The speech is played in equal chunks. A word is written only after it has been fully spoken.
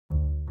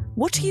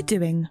What are you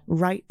doing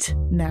right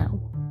now?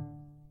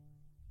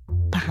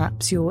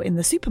 Perhaps you're in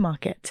the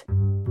supermarket.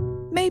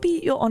 Maybe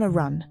you're on a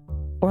run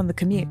or on the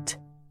commute.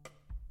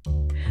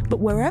 But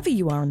wherever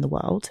you are in the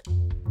world,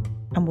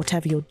 and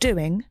whatever you're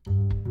doing,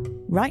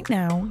 right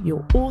now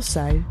you're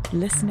also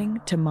listening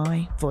to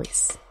my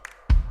voice.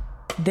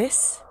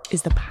 This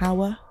is the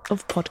power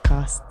of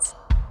podcasts.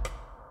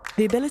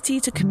 The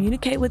ability to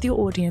communicate with your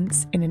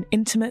audience in an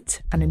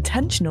intimate and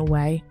intentional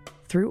way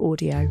through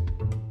audio.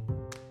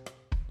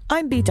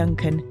 I'm Bea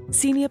Duncan,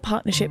 Senior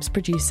Partnerships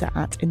Producer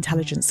at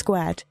Intelligence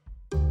Squared.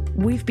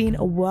 We've been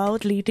a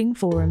world-leading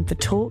forum for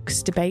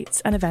talks,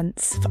 debates and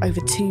events for over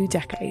 2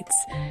 decades.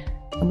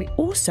 And we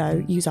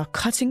also use our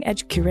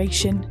cutting-edge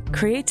curation,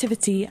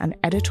 creativity and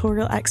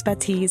editorial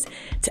expertise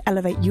to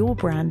elevate your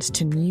brand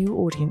to new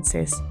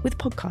audiences with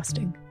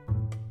podcasting.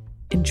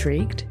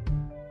 Intrigued?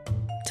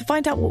 To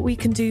find out what we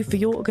can do for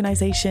your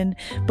organisation,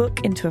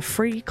 book into a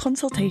free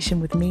consultation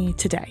with me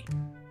today.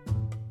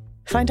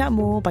 Find out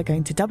more by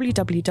going to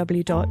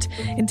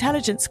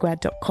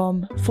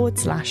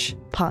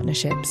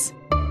www.intelligencesquared.com/partnerships.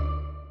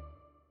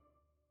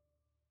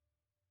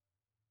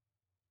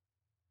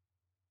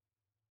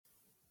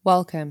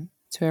 Welcome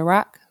to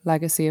Iraq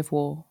Legacy of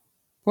War,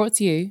 brought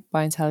to you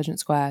by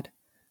Intelligence Squared.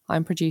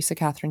 I'm producer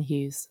Catherine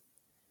Hughes.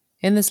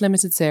 In this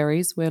limited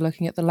series, we're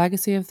looking at the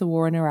legacy of the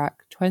war in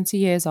Iraq 20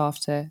 years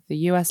after the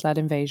US-led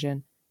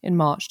invasion in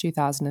March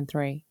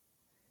 2003.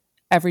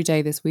 Every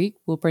day this week,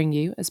 we'll bring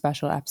you a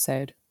special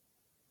episode.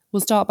 We'll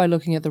start by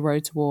looking at the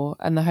road to war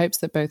and the hopes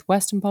that both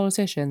Western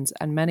politicians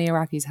and many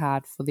Iraqis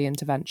had for the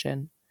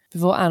intervention,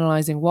 before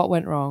analysing what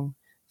went wrong,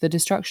 the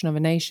destruction of a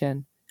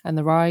nation, and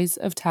the rise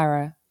of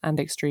terror and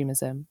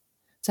extremism.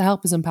 To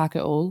help us unpack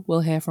it all,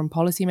 we'll hear from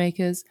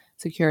policymakers,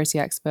 security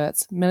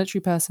experts,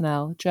 military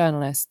personnel,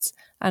 journalists,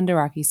 and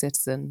Iraqi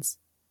citizens.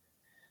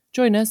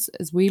 Join us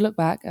as we look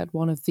back at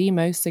one of the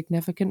most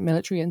significant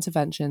military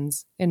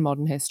interventions in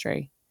modern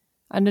history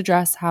and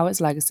address how its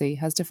legacy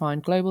has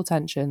defined global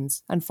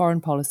tensions and foreign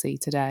policy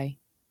today.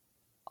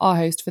 Our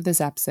host for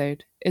this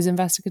episode is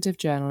investigative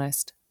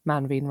journalist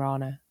Manveen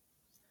Rana.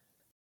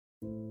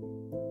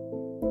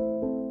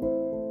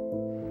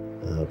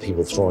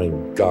 People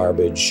throwing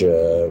garbage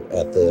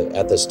at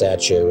the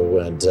statue.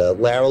 And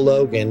Lara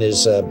Logan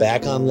is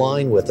back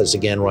online with us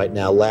again right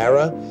now.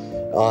 Lara,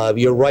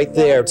 you're right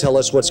there. Tell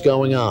us what's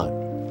going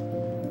on.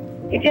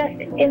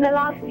 Just in the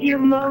last few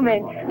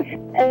moments,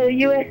 a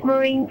U.S.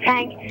 Marine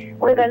tank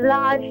with a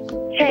large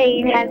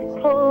chain has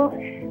pulled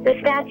the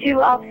statue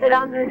of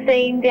Saddam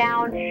Hussein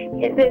down.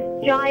 This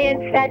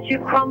giant statue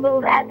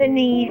crumbled at the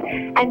knees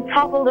and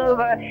toppled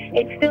over.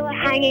 It's still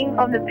hanging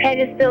from the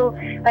pedestal,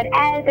 but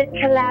as it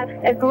collapsed,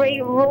 a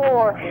great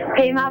roar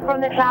came up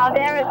from the cloud.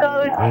 There it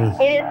goes.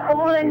 It has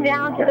fallen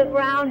down to the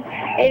ground.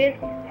 It has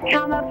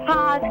come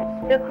apart.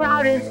 The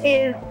crowd is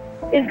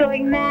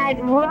going mad,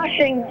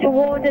 rushing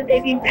towards it.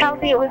 They've been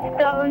pelting it with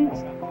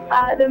stones.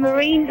 The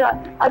Marines are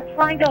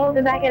trying to hold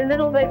them back a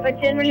little bit,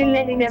 but generally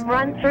letting them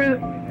run through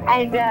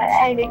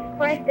and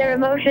express their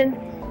emotions.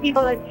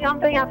 People are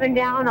jumping up and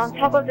down on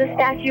top of the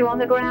statue on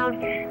the ground,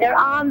 their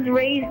arms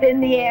raised in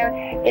the air.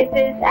 It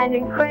is an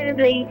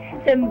incredibly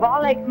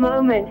symbolic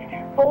moment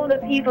for the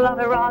people of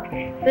Iraq.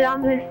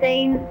 Saddam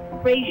Hussein's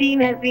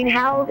regime has been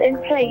held in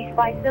place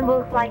by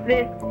symbols like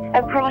this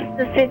across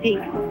the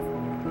city.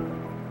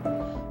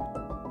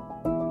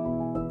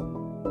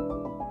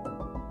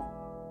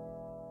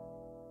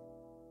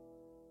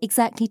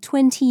 Exactly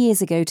 20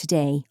 years ago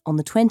today, on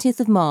the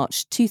 20th of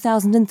March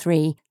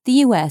 2003, the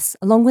US,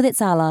 along with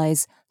its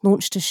allies,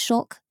 launched a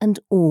shock and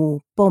awe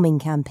bombing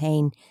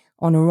campaign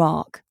on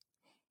Iraq.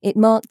 It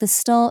marked the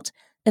start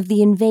of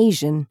the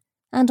invasion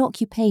and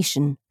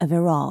occupation of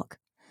Iraq,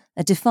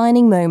 a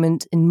defining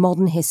moment in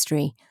modern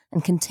history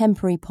and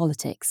contemporary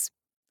politics.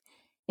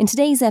 In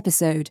today's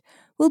episode,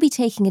 we'll be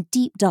taking a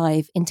deep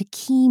dive into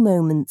key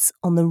moments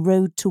on the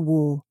road to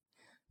war.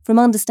 From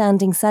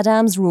understanding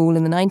Saddam's rule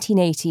in the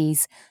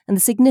 1980s and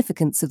the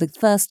significance of the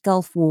First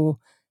Gulf War,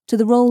 to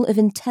the role of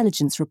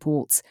intelligence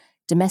reports,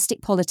 domestic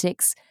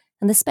politics,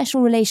 and the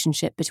special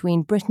relationship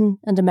between Britain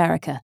and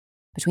America,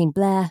 between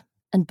Blair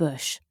and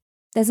Bush.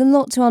 There's a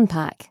lot to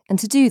unpack, and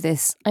to do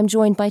this, I'm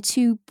joined by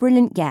 2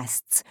 brilliant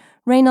guests,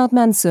 Reynard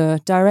Mansour,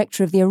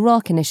 Director of the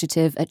Iraq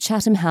Initiative at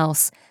Chatham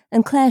House,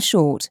 and Claire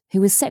Short, who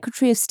was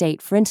Secretary of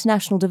State for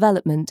International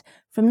Development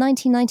from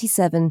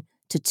 1997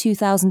 to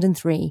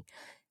 2003.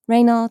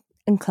 Reynard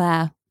and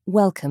Claire,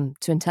 welcome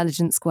to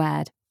Intelligence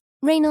Squared.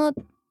 Reynard,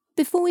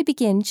 before we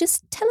begin,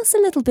 just tell us a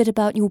little bit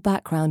about your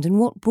background and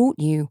what brought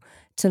you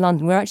to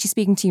London. We're actually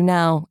speaking to you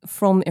now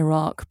from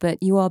Iraq,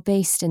 but you are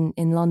based in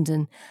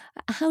London.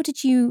 How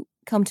did you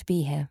come to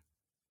be here?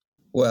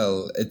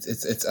 Well,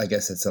 it's I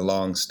guess it's a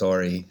long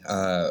story.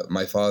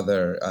 My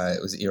father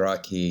was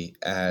Iraqi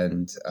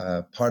and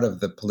part of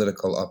the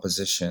political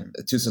opposition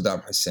to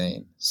Saddam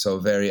Hussein, so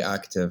very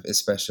active,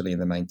 especially in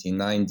the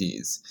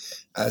 1990s,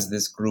 as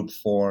this group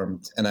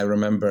formed. And I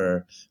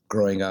remember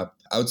growing up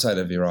outside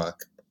of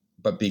Iraq,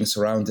 but being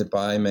surrounded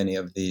by many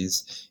of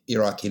these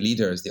Iraqi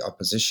leaders, the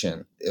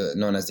opposition,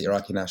 known as the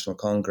Iraqi National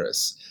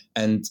Congress,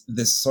 And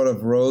this sort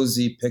of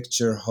rosy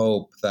picture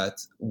hope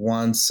that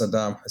once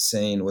Saddam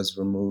Hussein was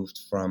removed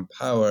from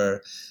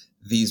power,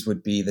 these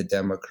would be the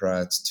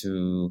Democrats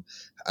to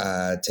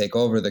take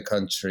over the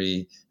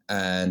country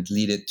and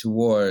lead it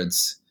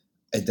towards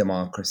a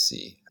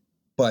democracy.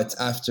 But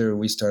after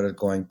we started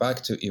going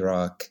back to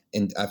Iraq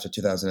after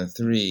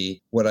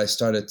 2003, what I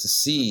started to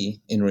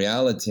see in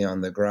reality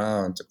on the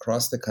ground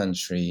across the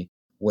country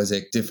was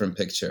a different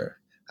picture.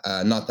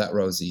 Not that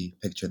rosy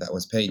picture that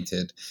was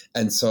painted.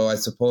 And so I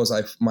suppose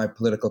my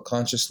political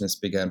consciousness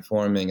began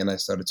forming, and I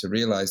started to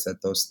realize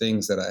that those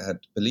things that I had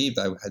believed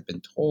I had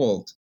been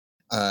told,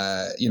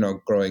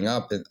 growing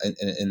up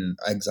in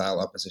exile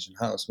opposition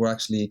house, were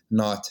actually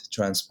not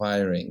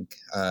transpiring.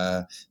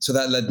 So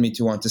that led me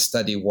to want to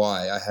study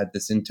why. I had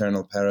this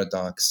internal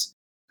paradox,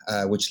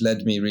 which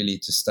led me really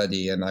to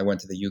study. And I went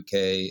to the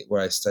UK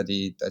where I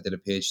did a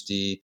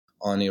PhD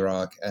on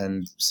Iraq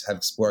and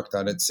have worked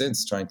on it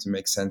since, trying to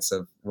make sense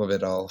of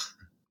it all.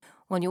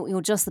 Well,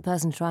 you're just the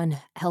person to try and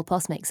help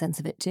us make sense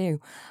of it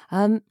too.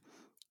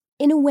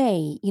 In a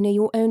way,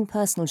 your own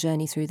personal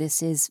journey through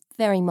this is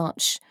very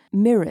much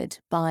mirrored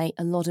by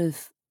a lot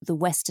of the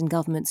Western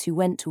governments who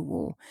went to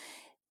war.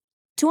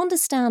 To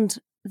understand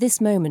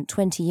this moment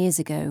 20 years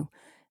ago,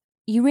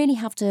 you really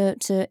have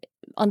to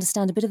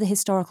understand a bit of the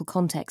historical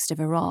context of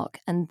Iraq,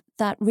 and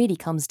that really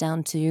comes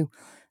down to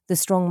the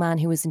strong man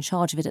who was in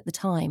charge of it at the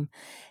time.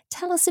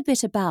 Tell us a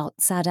bit about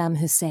Saddam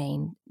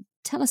Hussein.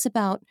 Tell us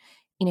about,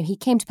 he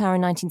came to power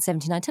in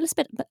 1979. Tell us a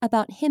bit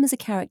about him as a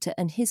character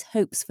and his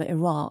hopes for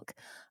Iraq,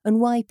 and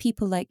why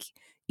people like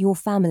your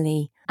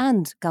family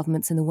and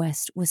governments in the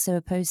West were so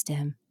opposed to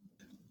him.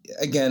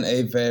 Again,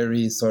 a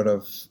very sort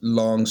of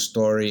long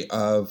story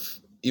of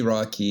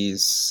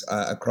Iraqis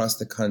across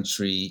the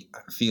country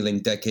feeling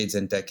decades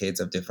and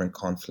decades of different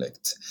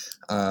conflict.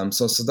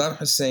 So Saddam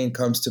Hussein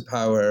comes to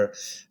power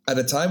at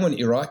a time when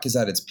Iraq is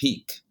at its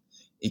peak.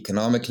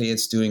 Economically,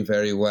 it's doing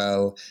very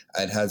well.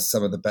 It has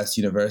some of the best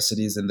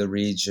universities in the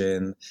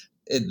region.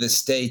 The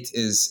state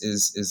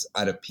is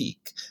at a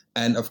peak.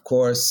 And of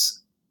course,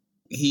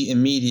 he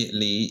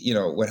immediately,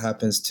 what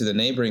happens to the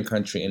neighboring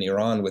country in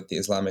Iran with the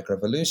Islamic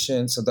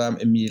Revolution, Saddam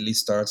immediately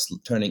starts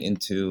turning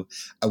into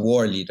a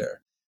war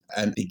leader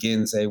and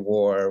begins a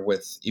war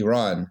with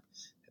Iran.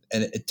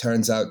 And it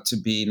turns out to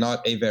be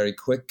not a very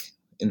quick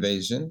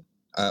invasion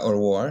or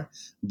war,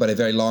 but a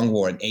very long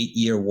war, an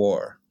 8-year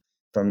war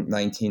from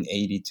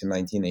 1980 to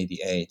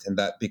 1988. And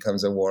that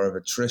becomes a war of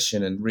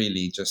attrition and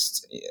really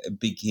just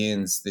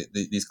begins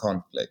these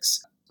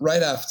conflicts.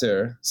 Right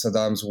after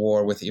Saddam's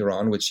war with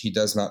Iran, which he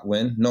does not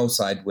win, no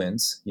side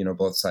wins,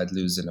 both sides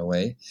lose in a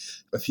way.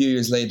 A few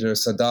years later,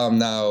 Saddam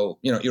now,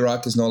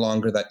 Iraq is no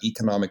longer that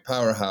economic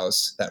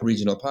powerhouse, that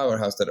regional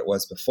powerhouse that it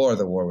was before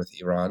the war with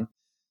Iran.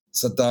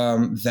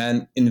 Saddam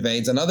then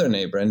invades another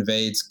neighbor,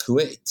 invades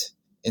Kuwait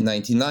in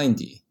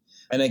 1990.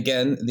 And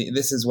again,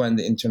 this is when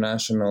the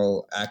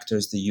international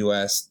actors, the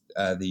US,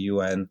 the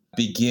UN,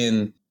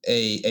 begin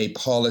a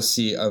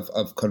policy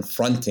of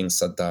confronting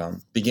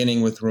Saddam,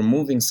 beginning with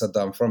removing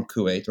Saddam from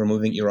Kuwait,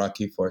 removing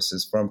Iraqi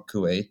forces from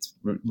Kuwait,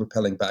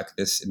 repelling back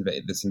this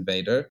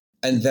invader.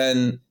 And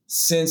then,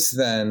 since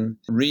then,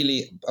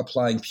 really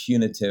applying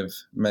punitive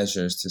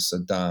measures to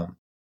Saddam.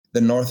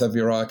 The north of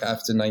Iraq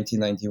after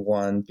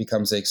 1991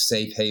 becomes a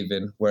safe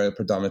haven where a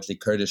predominantly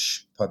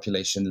Kurdish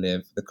population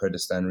live, the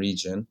Kurdistan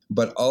region.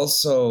 But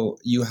also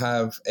you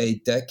have a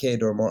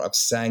decade or more of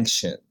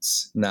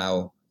sanctions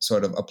now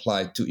sort of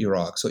applied to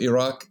Iraq. So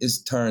Iraq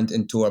is turned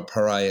into a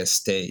pariah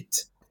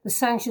state. The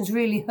sanctions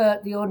really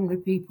hurt the ordinary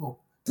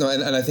people. No,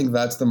 and I think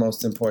that's the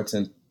most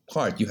important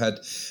part. You had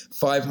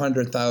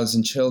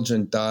 500,000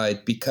 children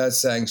died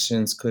because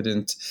sanctions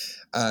couldn't,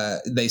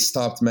 they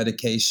stopped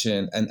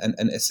medication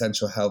and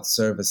essential health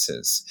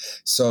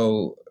services.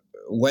 So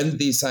when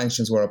these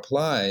sanctions were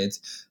applied,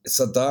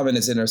 Saddam and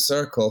his inner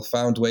circle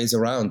found ways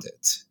around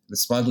it. The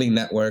smuggling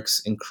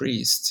networks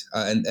increased,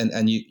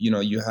 and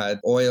you had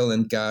oil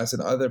and gas and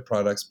other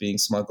products being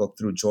smuggled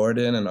through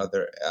Jordan and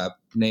other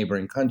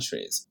neighboring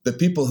countries. The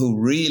people who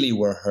really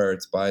were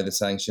hurt by the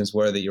sanctions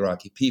were the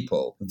Iraqi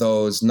people,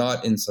 those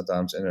not in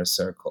Saddam's inner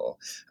circle.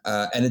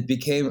 And it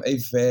became a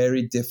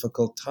very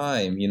difficult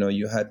time.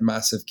 You had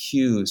massive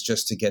queues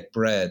just to get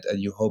bread,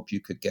 and you hope you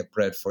could get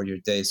bread for your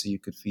day so you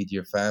could feed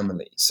your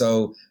family.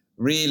 So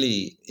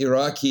really,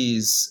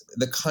 Iraqis,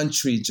 the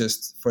country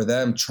just for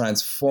them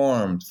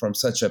transformed from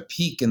such a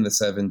peak in the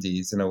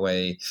 70s in a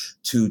way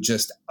to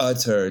just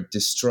utter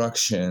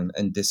destruction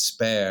and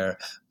despair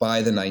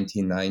by the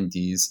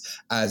 1990s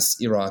as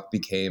Iraq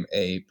became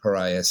a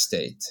pariah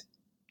state.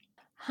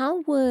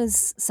 How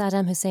was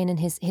Saddam Hussein and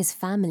his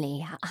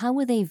family, how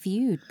were they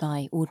viewed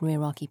by ordinary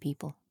Iraqi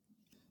people?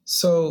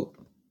 So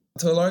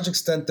to a large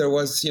extent, there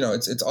was,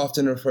 it's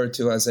often referred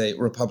to as a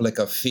republic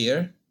of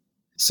fear.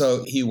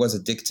 So he was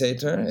a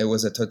dictator. It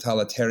was a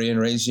totalitarian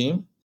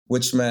regime,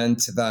 which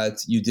meant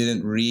that you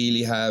didn't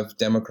really have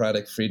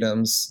democratic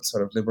freedoms,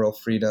 sort of liberal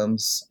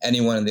freedoms.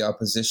 Anyone in the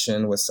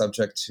opposition was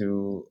subject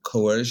to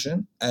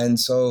coercion. And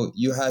so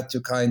you had to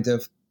kind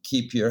of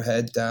keep your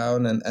head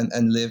down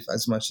and live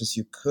as much as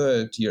you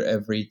could your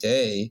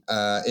everyday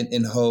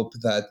in hope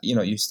that,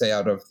 you stay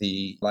out of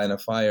the line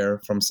of fire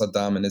from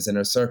Saddam and his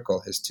inner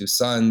circle, his two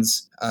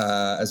sons,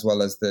 as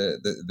well as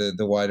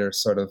the wider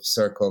sort of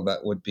circle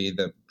that would be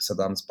the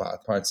Saddam's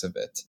parts of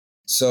it.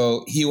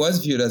 So he was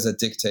viewed as a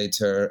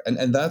dictator.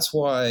 And that's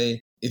why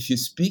if you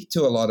speak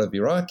to a lot of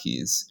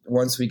Iraqis,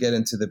 once we get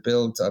into the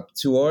build up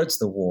towards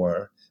the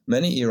war,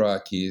 many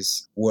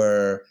Iraqis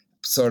were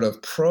sort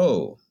of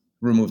pro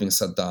removing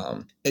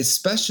Saddam,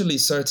 especially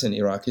certain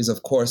Iraqis.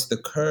 Of course, the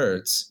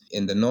Kurds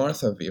in the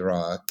north of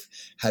Iraq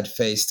had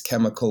faced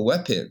chemical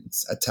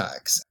weapons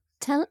attacks.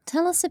 Tell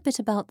us a bit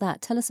about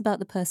that. Tell us about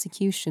the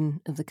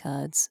persecution of the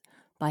Kurds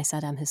by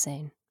Saddam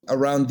Hussein.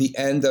 Around the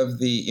end of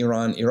the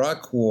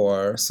Iran-Iraq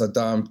war,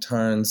 Saddam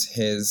turns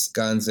his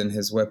guns and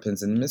his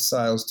weapons and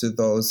missiles to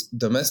those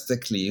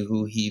domestically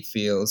who he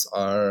feels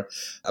are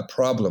a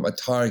problem, a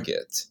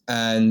target.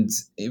 And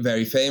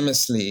very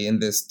famously, in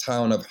this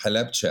town of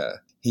Halabja,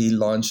 he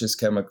launches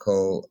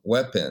chemical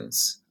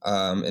weapons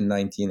in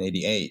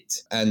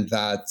 1988. And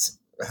that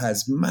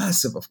has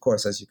massive, of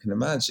course, as you can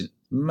imagine,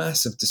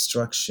 massive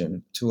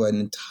destruction to an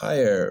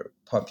entire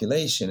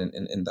population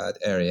in that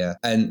area.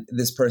 And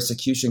this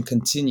persecution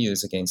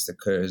continues against the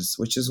Kurds,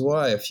 which is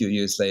why a few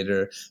years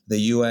later, the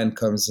UN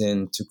comes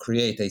in to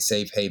create a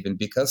safe haven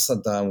because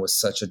Saddam was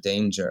such a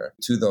danger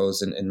to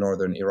those in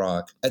northern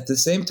Iraq. At the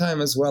same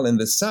time as well, in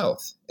the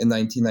south, in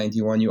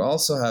 1991, you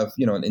also have,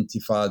 an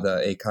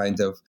intifada, a kind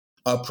of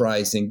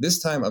uprising, this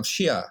time of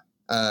Shia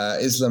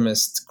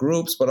Islamist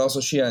groups, but also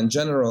Shia in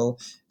general,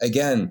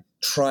 again,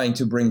 trying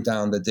to bring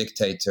down the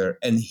dictator.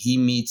 And he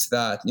meets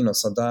that,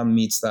 Saddam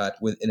meets that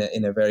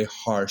in a very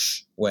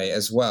harsh way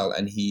as well.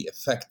 And he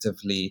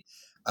effectively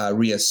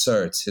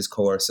reasserts his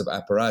coercive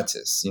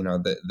apparatus.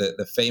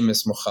 The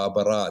famous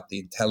Mukhabarat, the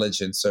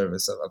intelligence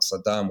service of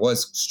Saddam,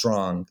 was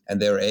strong,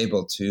 and they were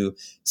able to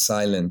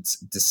silence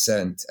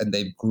dissent. And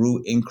they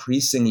grew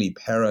increasingly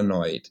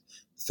paranoid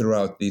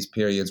throughout these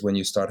periods when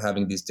you start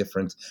having these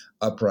different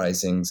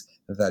uprisings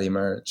that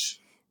emerge.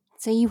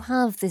 So you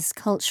have this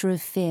culture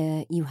of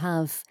fear, you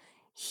have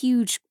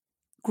huge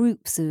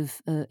groups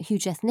of,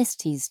 huge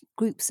ethnicities,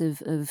 groups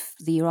of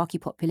the Iraqi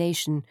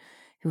population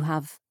who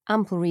have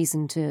ample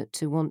reason to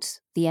want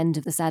the end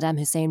of the Saddam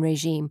Hussein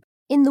regime.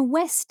 In the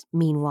West,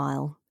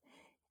 meanwhile,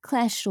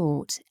 Claire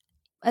Short,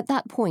 at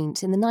that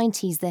point in the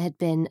 90s, there had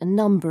been a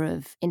number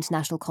of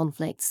international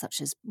conflicts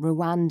such as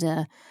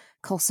Rwanda,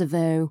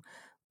 Kosovo,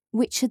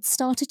 which had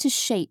started to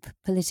shape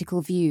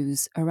political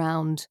views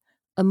around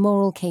a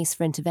moral case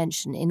for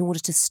intervention in order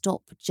to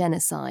stop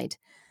genocide.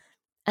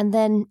 And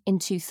then in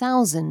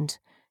 2000,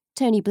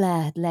 Tony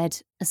Blair had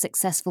led a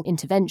successful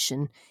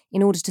intervention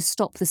in order to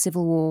stop the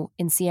civil war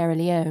in Sierra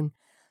Leone.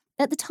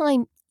 At the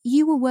time,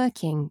 you were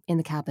working in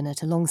the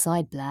cabinet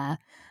alongside Blair.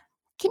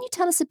 Can you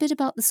tell us a bit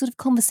about the sort of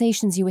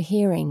conversations you were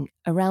hearing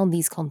around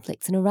these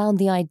conflicts and around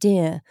the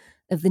idea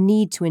of the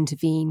need to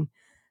intervene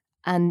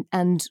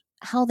and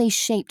how they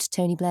shaped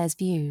Tony Blair's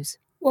views?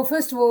 Well,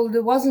 first of all,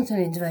 there wasn't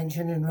an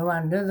intervention in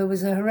Rwanda. There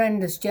was a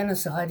horrendous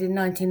genocide in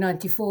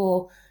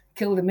 1994,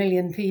 killed 1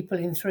 million people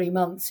in 3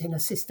 months in a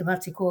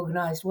systematic,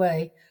 organised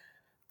way.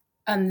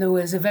 And there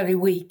was a very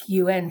weak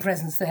UN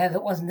presence there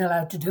that wasn't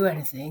allowed to do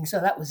anything.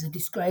 So that was a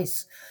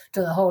disgrace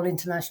to the whole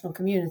international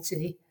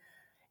community.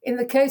 In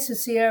the case of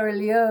Sierra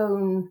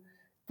Leone,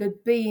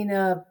 there'd been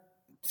a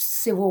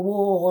civil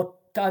war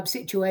type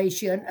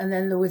situation, and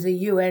then there was a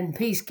UN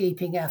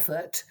peacekeeping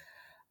effort.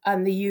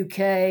 And the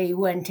UK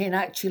went in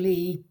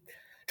actually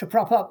to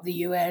prop up the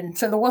UN.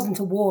 So there wasn't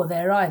a war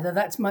there either.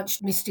 That's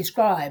much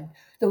misdescribed.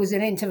 There was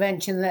an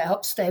intervention that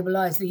helped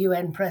stabilise the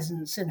UN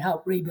presence and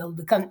help rebuild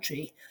the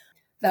country.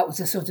 That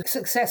was a sort of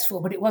successful,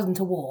 but it wasn't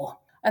a war.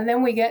 And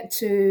then we get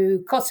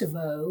to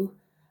Kosovo,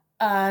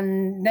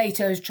 and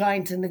NATO's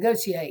trying to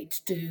negotiate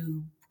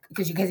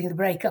because you're getting the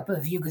breakup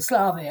of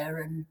Yugoslavia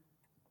and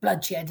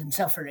bloodshed and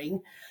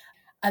suffering.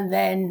 And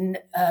then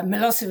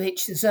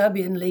Milosevic, the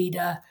Serbian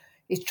leader,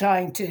 is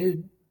trying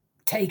to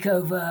take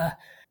over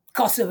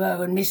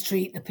Kosovo and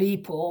mistreat the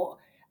people,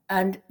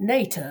 and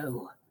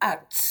NATO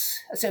acts.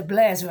 So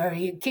Blair's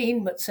very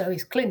keen, but so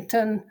is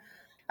Clinton,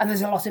 and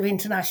there's a lot of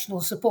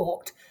international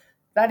support.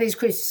 That is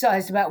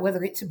criticised about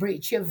whether it's a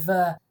breach of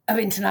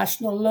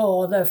international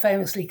law, though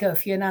famously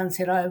Kofi Annan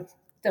said, I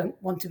don't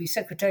want to be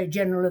Secretary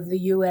General of the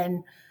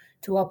UN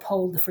to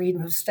uphold the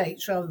freedom of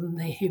states rather than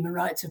the human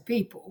rights of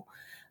people.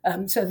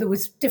 So there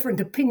was different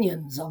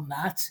opinions on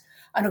that.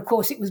 And of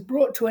course, it was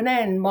brought to an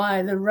end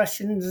by the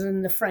Russians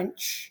and the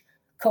French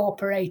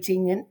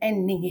cooperating and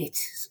ending it.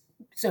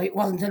 So it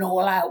wasn't an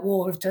all-out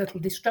war of total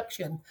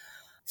destruction.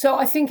 So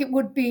I think it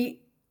would be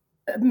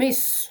a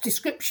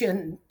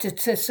misdescription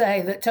to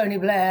say that Tony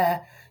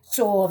Blair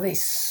saw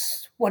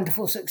this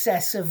wonderful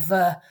success of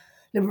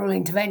liberal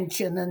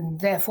intervention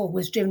and therefore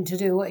was driven to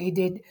do what he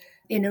did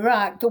in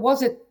Iraq. There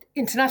was an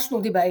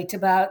international debate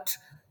about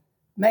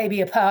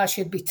maybe a power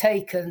should be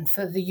taken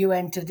for the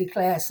UN to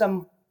declare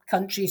some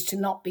countries to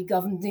not be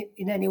governed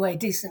in any way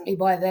decently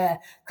by their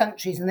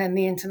countries, and then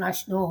the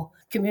international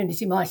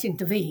community might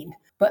intervene.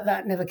 But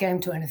that never came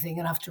to anything.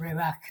 And after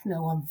Iraq,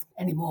 no one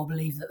anymore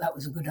believed that that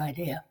was a good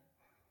idea.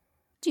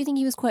 Do you think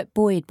he was quite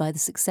buoyed by the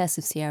success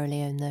of Sierra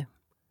Leone, though?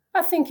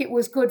 I think it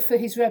was good for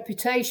his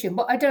reputation,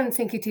 but I don't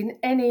think it in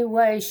any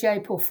way,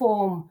 shape or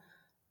form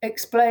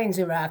explains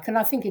Iraq. And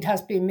I think it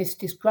has been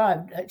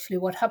misdescribed, actually,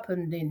 what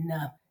happened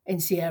in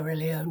Sierra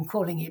Leone,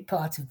 calling it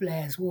part of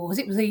Blair's wars.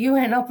 It was a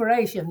UN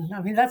operation.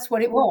 I mean, that's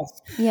what it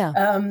was.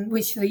 Yeah.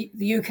 Which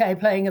the UK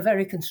playing a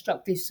very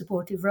constructive,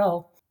 supportive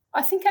role.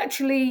 I think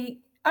actually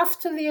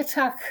after the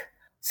attack,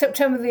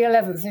 September the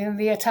 11th, and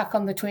the attack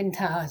on the Twin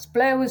Towers,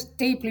 Blair was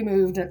deeply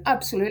moved and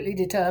absolutely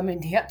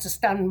determined he had to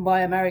stand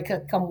by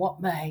America come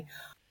what may.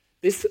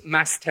 This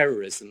mass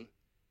terrorism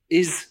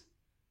is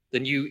the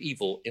new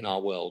evil in our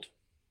world.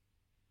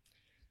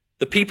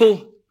 The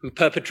people who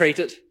perpetrate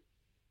it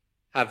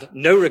have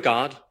no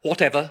regard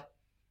whatever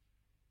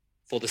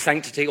for the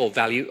sanctity or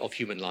value of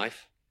human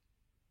life.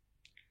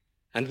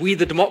 And we,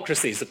 the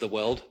democracies of the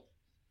world,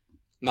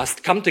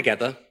 must come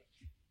together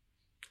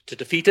to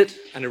defeat it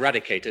and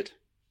eradicate it.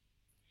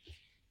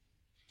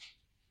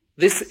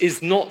 This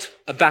is not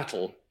a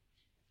battle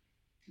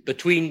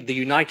between the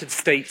United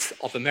States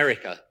of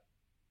America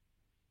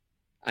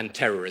and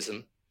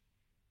terrorism,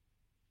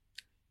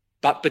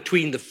 but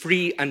between the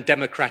free and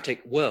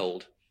democratic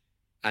world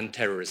and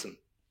terrorism.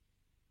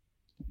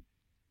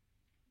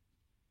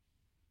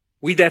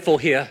 We therefore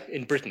here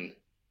in Britain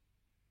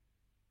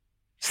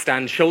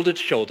stand shoulder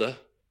to shoulder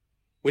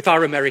with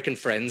our American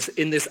friends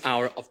in this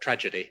hour of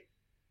tragedy.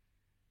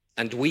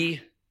 And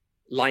we,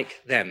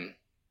 like them,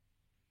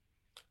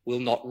 will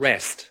not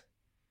rest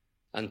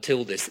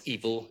until this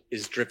evil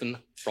is driven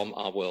from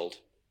our world.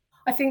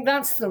 I think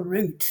that's the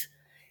route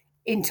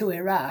into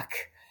Iraq.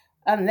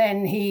 And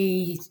then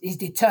he is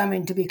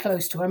determined to be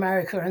close to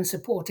America and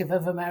supportive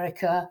of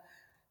America.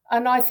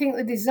 And I think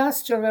the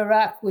disaster of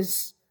Iraq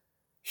was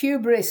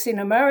hubris in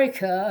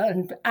America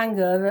and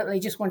anger that they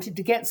just wanted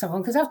to get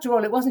someone. Because after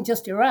all, it wasn't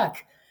just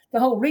Iraq. The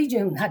whole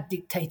region had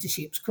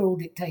dictatorships, cruel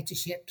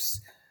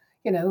dictatorships.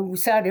 You know,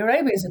 Saudi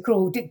Arabia is a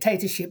cruel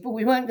dictatorship, but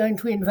we weren't going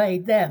to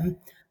invade them.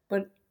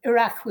 But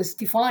Iraq was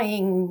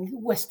defying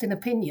Western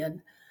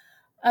opinion.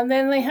 And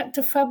then they had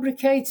to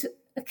fabricate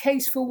a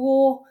case for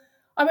war.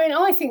 I mean,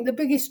 I think the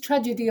biggest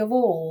tragedy of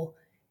all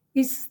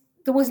is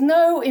there was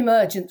no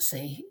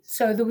emergency.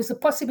 So there was the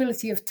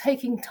possibility of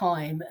taking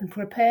time and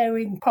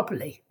preparing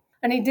properly.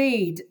 And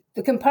indeed,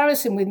 the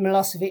comparison with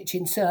Milosevic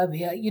in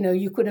Serbia, you know,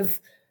 you could have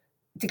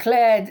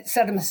declared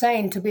Saddam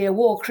Hussein to be a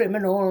war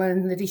criminal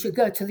and that he should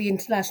go to the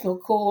international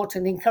court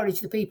and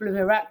encourage the people of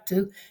Iraq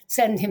to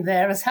send him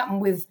there, as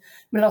happened with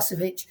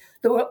Milosevic.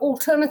 There were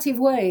alternative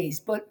ways,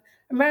 but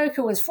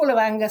America was full of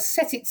anger,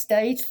 set its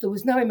date. There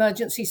was no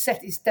emergency,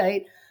 set its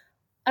date.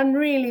 And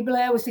really,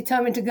 Blair was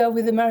determined to go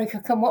with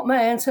America come what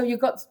may. And so you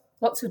got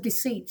lots of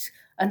deceit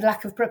and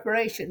lack of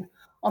preparation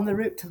on the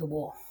route to the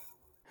war.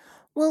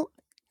 Well,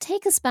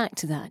 take us back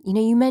to that. You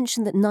know, you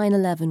mentioned that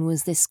 9/11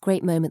 was this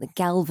great moment that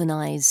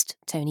galvanised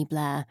Tony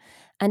Blair,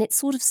 and it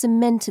sort of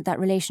cemented that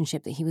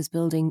relationship that he was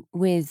building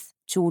with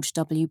George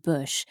W.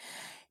 Bush.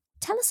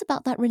 Tell us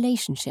about that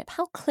relationship.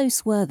 How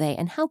close were they,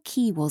 and how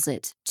key was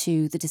it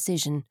to the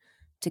decision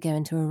to go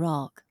into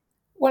Iraq?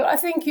 Well, I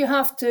think you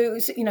have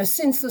to, you know,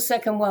 since the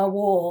Second World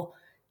War,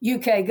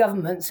 UK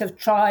governments have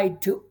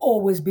tried to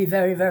always be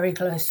very, very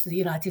close to the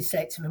United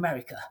States of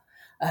America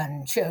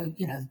and show,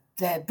 you know,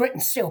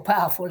 Britain's still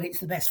powerful.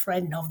 It's the best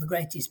friend of the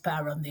greatest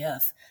power on the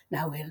earth.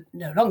 Now we're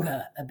no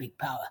longer a big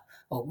power,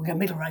 or we're a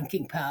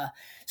middle-ranking power.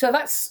 So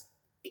that's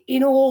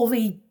in all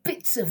the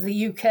bits of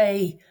the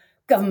UK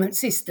government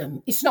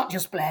system. It's not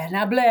just Blair.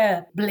 Now,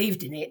 Blair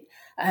believed in it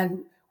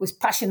and was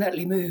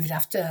passionately moved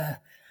after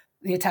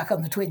the attack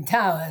on the Twin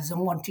Towers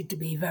and wanted to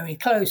be very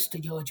close to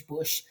George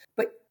Bush.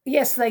 But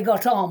yes, they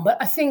got on. But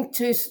I think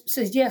to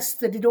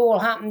suggest that it all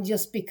happened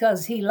just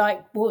because he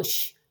liked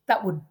Bush,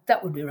 that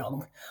would be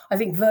wrong. I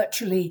think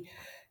virtually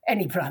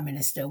any prime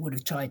minister would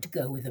have tried to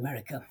go with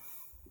America.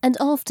 And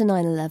after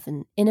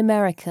 9/11, in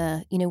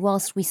America, you know,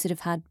 whilst we sort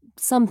of had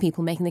some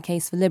people making the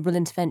case for liberal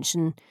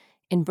intervention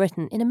in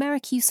Britain, in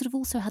America you sort of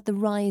also had the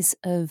rise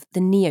of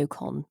the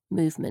neocon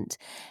movement.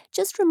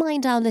 Just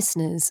remind our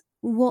listeners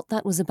what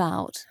that was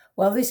about.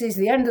 Well, this is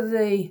the end of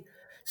the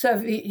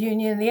Soviet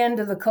Union, the end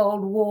of the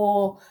Cold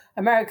War.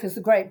 America's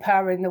the great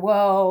power in the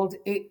world.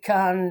 It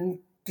can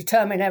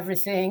determine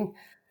everything.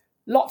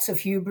 Lots of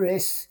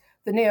hubris.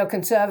 The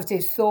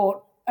neoconservatives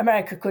thought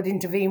America could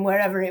intervene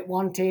wherever it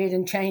wanted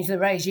and change the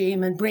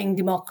regime and bring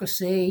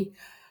democracy.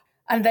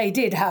 And they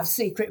did have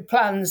secret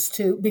plans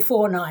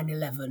before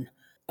 9/11,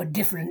 or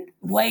different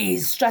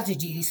ways,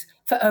 strategies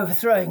for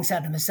overthrowing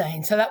Saddam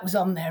Hussein. So that was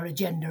on their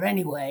agenda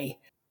anyway.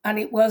 And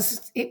it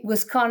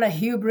was kind of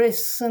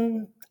hubris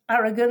and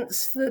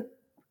arrogance that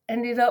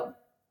ended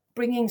up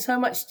bringing so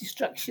much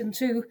destruction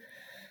to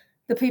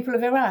the people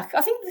of Iraq.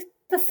 I think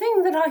the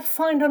thing that I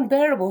find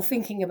unbearable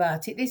thinking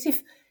about it is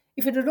if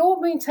it had all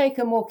been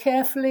taken more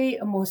carefully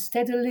and more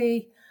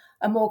steadily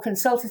and more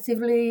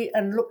consultatively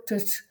and looked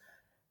at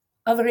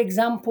other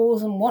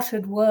examples and what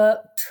had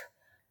worked,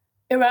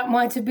 Iraq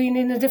might have been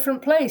in a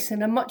different place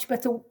and a much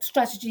better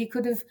strategy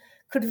could have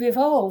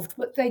evolved.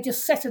 But they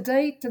just set a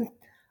date, and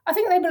I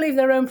think they believed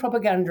their own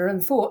propaganda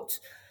and thought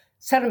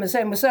Saddam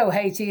Hussein was so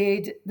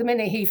hated, the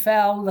minute he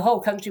fell, the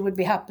whole country would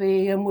be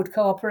happy and would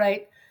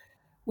cooperate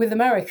with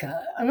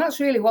America. And that's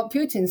really what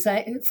Putin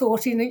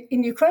thought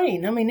in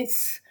Ukraine. I mean,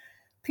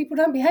 people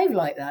don't behave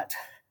like that.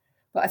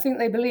 But I think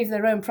they believed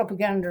their own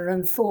propaganda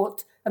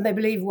and they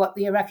believed what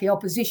the Iraqi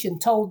opposition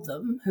told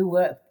them, who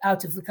were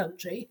out of the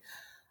country.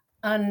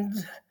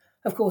 And,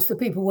 of course, the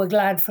people were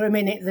glad for a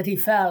minute that he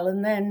fell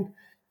and then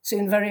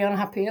soon very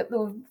unhappy at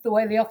the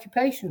way the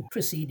occupation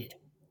proceeded.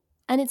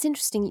 And it's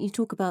interesting, you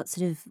talk about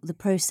sort of the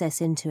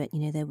process into it.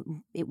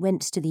 It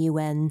went to the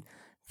UN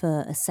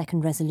for a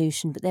second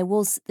resolution, but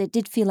there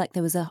did feel like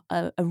there was a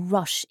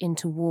rush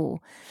into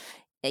war.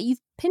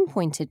 You've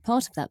pinpointed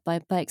part of that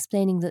by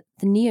explaining that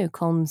the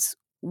neocons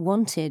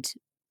wanted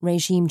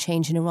regime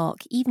change in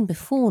Iraq even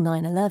before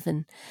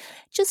 9/11.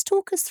 Just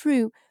talk us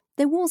through,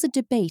 there was a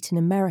debate in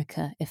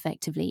America,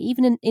 effectively,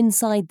 even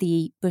inside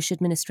the Bush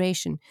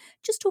administration.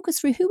 Just talk us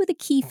through who were the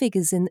key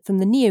figures from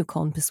the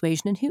neocon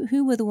persuasion and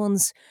who were the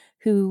ones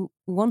who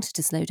wanted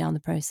to slow down the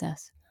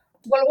process?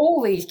 Well,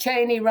 all these,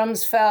 Cheney,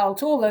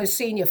 Rumsfeld, all those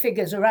senior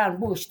figures around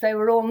Bush, they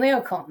were all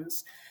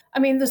neocons. I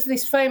mean, there's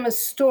this famous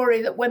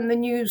story that when the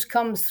news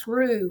comes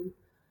through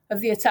of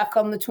the attack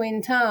on the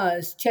Twin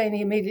Towers,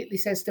 Cheney immediately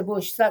says to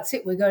Bush, "That's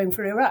it, we're going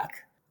for Iraq."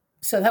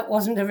 So that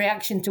wasn't a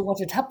reaction to what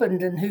had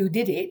happened and who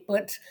did it,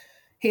 but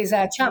here's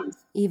our chance.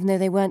 Even though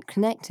they weren't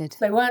connected.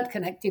 They weren't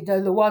connected,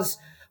 though there was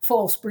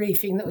false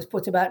briefing that was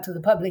put about to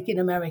the public in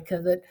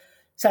America that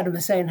Saddam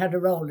Hussein had a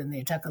role in the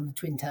attack on the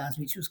Twin Towers,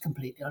 which was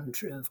completely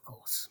untrue, of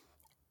course.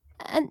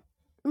 And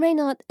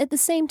Reynard, at the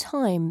same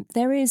time,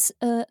 there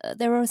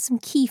are some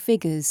key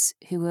figures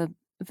who are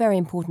very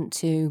important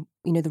to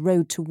the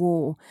road to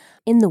war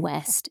in the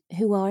West,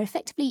 who are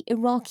effectively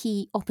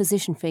Iraqi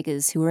opposition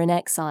figures who are in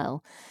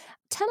exile.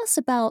 Tell us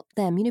about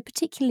them,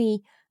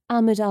 particularly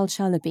Ahmad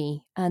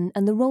al-Chalabi and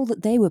the role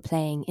that they were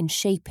playing in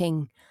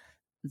shaping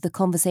the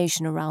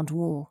conversation around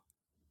war.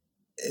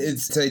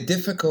 It's a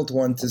difficult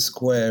one to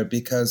square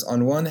because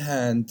on one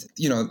hand,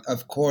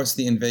 of course,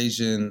 the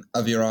invasion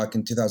of Iraq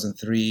in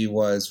 2003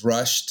 was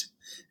rushed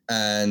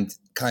and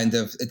kind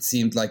of, it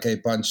seemed like a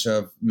bunch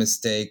of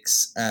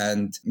mistakes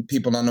and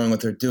people not knowing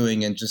what they're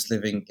doing and just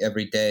living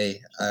every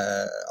day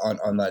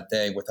on that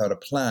day without a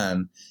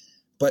plan.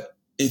 But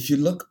if you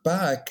look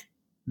back,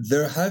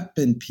 there have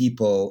been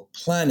people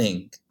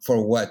planning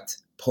for what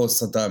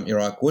post-Saddam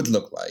Iraq would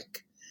look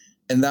like.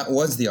 And that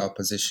was the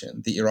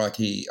opposition, the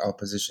Iraqi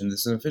opposition,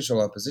 this official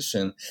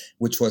opposition,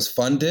 which was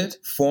funded,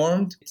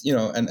 formed,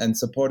 and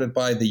supported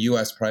by the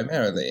US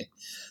primarily.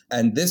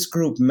 And this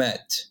group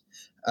met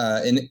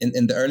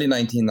in the early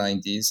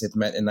 1990s. It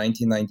met in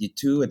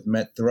 1992. It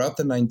met throughout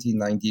the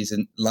 1990s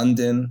in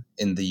London,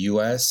 in the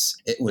US.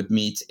 It would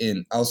meet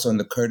also in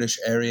the Kurdish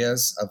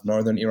areas of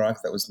northern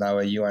Iraq that was now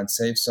a UN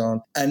safe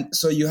zone. And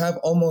so you have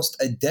almost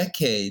a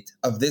decade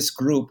of this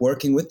group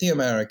working with the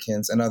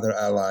Americans and other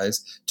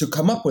allies to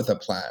come up with a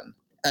plan.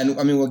 And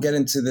I mean, we'll get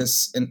into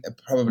this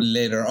probably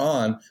later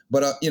on,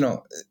 but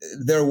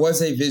there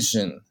was a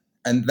vision.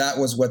 And that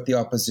was what the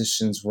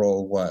opposition's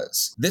role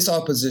was. This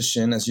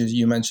opposition, as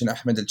you mentioned,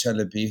 Ahmad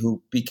al-Chalabi,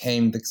 who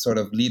became the sort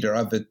of leader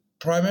of it,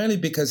 primarily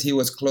because he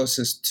was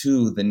closest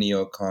to the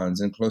neocons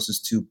and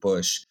closest to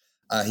Bush.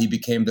 He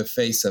became the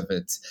face of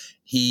it.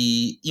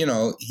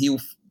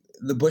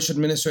 The Bush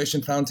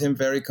administration found him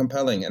very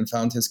compelling and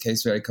found his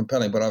case very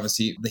compelling, but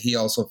obviously he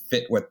also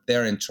fit with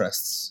their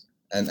interests.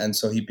 And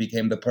so he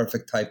became the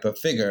perfect type of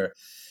figure.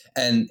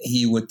 And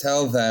he would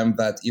tell them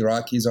that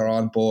Iraqis are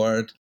on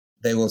board.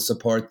 They will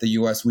support the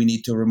U.S. We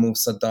need to remove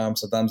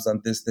Saddam. Saddam's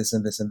done this, this,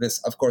 and this, and this.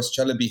 Of course,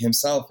 Chalabi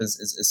himself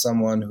is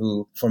someone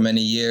who, for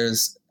many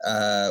years,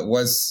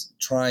 was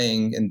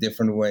trying in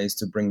different ways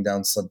to bring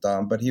down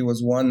Saddam. But he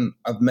was one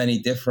of many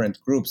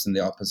different groups in the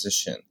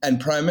opposition. And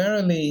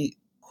primarily,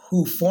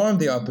 who formed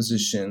the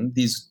opposition,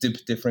 these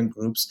different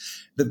groups,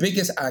 the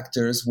biggest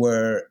actors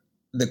were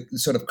the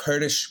sort of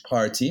Kurdish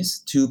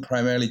parties,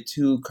 primarily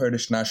two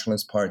Kurdish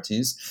nationalist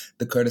parties,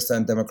 the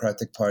Kurdistan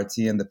Democratic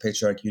Party and the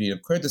Patriotic Union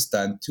of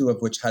Kurdistan, two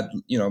of which had,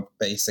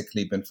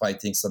 basically been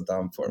fighting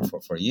Saddam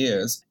for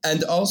years.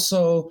 And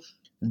also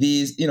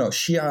these,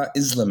 Shia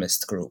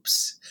Islamist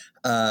groups.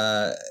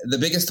 The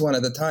biggest one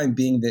at the time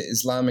being the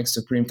Islamic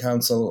Supreme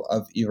Council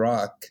of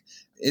Iraq,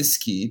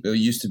 ISKI, it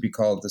used to be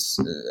called this,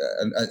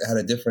 had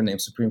a different name,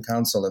 Supreme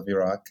Council of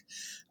Iraq,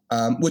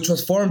 which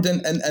was formed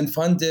and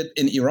funded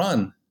in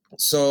Iran.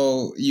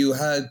 So you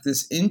had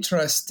this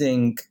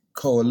interesting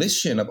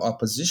coalition of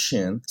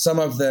opposition, some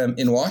of them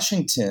in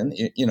Washington,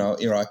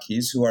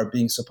 Iraqis who are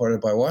being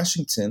supported by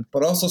Washington,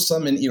 but also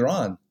some in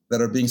Iran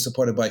that are being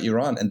supported by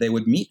Iran, and they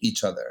would meet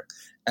each other.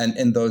 And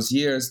in those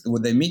years,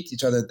 when they meet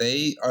each other,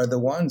 they are the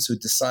ones who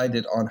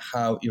decided on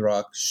how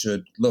Iraq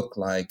should look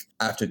like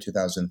after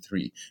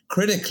 2003.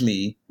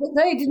 Critically... But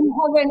they didn't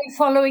have any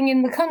following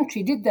in the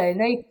country, did they?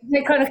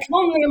 They kind of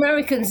conned the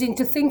Americans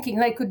into thinking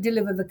they could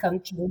deliver the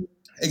country.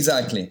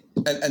 Exactly.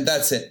 And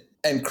that's it.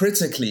 And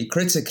critically,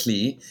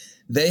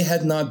 they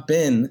had not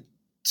been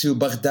to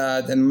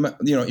Baghdad and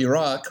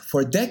Iraq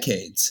for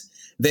decades.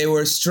 They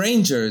were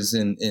strangers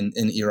in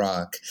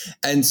Iraq.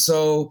 And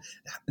so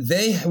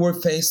they were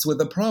faced with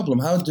a problem.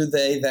 How do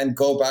they then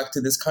go back to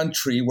this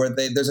country where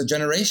there's a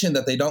generation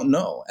that they don't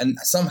know and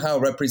somehow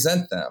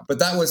represent them? But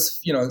that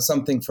was,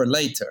 something for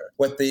later.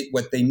 What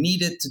they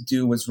needed to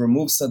do was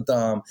remove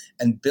Saddam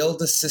and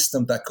build a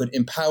system that could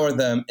empower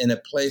them in a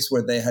place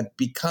where they had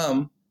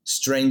become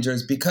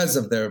strangers because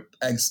of their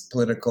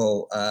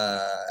political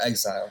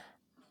exile.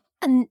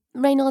 And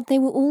Reynard, they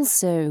were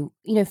also,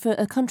 for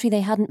a country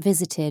they hadn't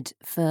visited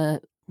for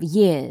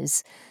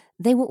years,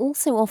 they were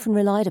also often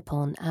relied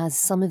upon as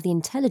some of the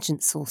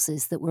intelligence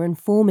sources that were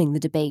informing the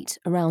debate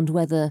around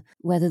whether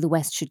the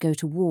West should go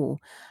to war.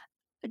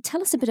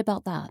 Tell us a bit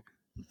about that.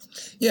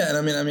 Yeah, and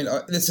I mean,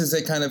 this is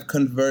a kind of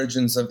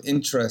convergence of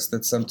interest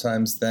that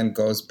sometimes then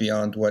goes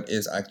beyond what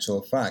is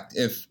actual fact.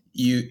 If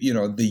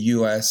the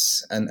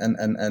US and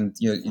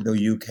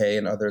the UK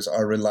and others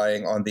are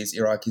relying on these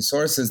Iraqi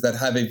sources that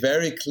have a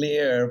very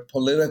clear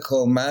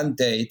political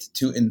mandate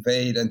to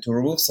invade and to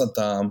remove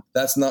Saddam,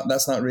 that's not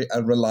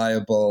a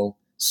reliable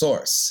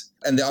source.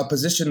 And the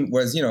opposition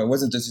was, it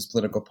wasn't just these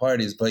political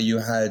parties, but you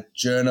had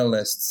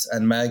journalists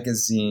and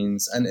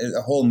magazines and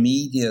a whole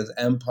media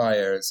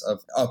empires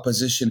of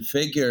opposition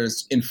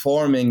figures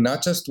informing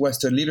not just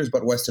Western leaders,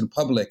 but Western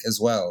public as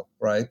well,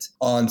 right?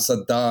 On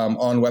Saddam,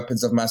 on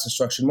weapons of mass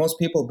destruction. Most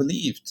people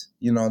believed,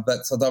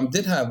 that Saddam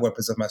did have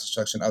weapons of mass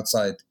destruction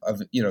outside of,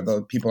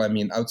 the people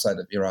outside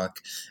of Iraq.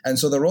 And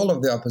so the role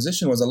of the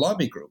opposition was a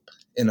lobby group,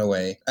 in a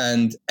way.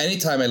 And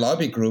anytime a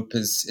lobby group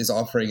is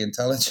offering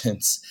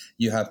intelligence,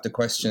 you have to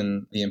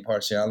question the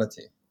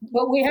impartiality.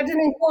 But we had an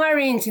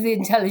inquiry into the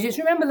intelligence.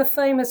 Remember the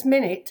famous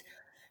minute,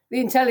 the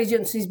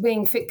intelligence is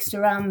being fixed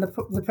around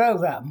the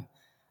program.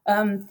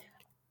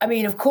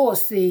 Of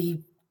course, the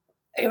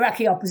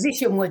Iraqi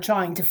opposition were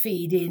trying to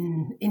feed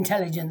in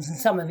intelligence, and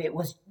some of it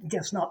was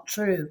just not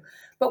true.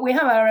 But we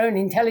have our own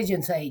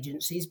intelligence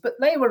agencies, but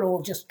they were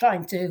all just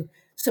trying to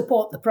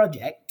support the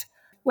project.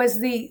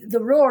 Whereas the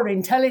raw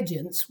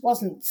intelligence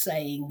wasn't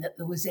saying that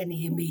there was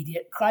any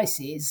immediate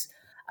crisis.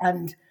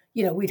 And,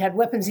 we'd had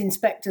weapons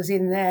inspectors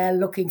in there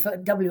looking for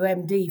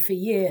WMD for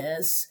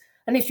years.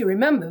 And if you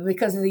remember,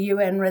 because of the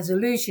UN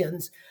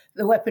resolutions,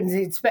 the weapons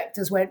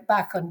inspectors went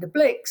back under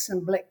Blix,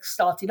 and Blix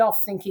started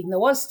off thinking there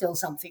was still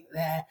something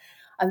there.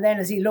 And then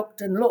as he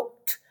looked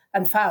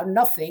and found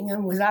nothing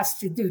and was asked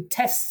to do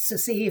tests to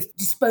see if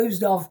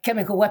disposed of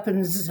chemical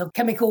weapons or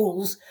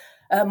chemicals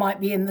might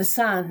be in the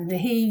sand,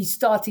 he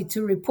started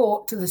to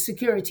report to the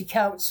Security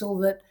Council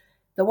that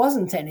there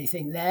wasn't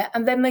anything there,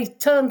 and then they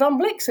turned on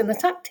Blix and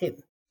attacked him.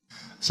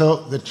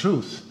 So the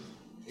truth,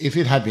 if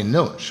it had been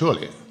known,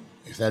 surely,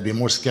 if there had been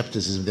more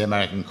skepticism in the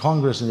American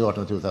Congress in the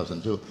autumn of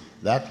 2002,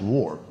 that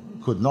war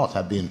could not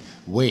have been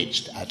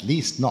waged, at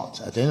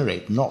any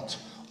rate not,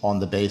 on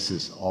the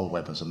basis of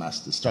weapons of mass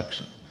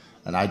destruction.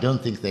 And I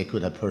don't think they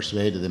could have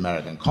persuaded the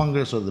American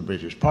Congress or the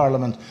British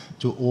Parliament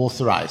to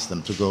authorize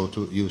them to go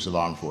to use of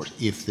armed force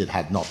if it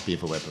had not been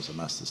for weapons of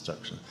mass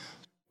destruction.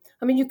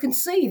 You can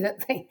see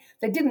that they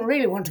didn't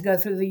really want to go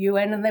through the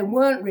UN, and they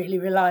weren't really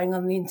relying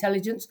on the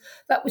intelligence.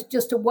 That was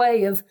just a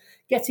way of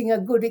getting a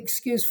good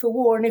excuse for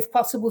war, and if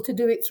possible, to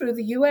do it through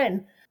the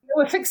UN. They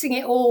were fixing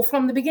it all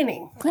from the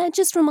beginning. Claire,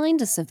 just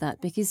remind us of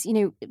that, because,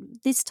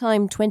 this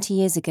time 20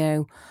 years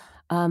ago,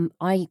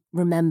 I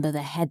remember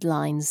the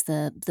headlines,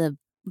 the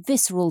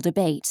visceral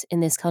debate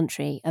in this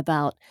country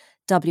about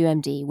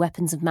WMD,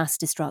 weapons of mass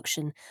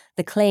destruction,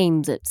 the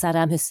claim that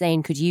Saddam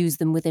Hussein could use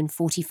them within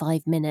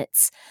 45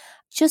 minutes.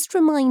 Just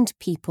remind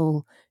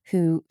people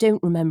who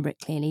don't remember it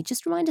clearly,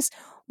 just remind us,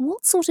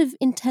 what sort of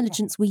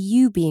intelligence were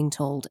you being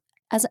told?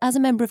 As a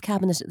member of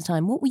cabinet at the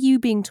time, what were you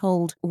being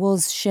told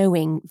was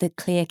showing the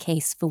clear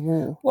case for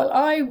war? Well,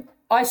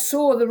 I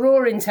saw the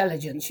raw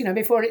intelligence,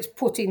 before it's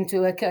put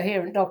into a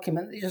coherent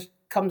document that just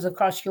comes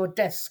across your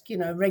desk,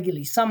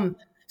 regularly. Some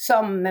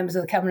members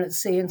of the cabinet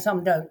see and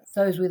some don't.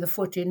 Those with a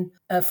foot in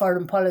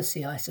foreign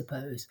policy, I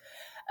suppose.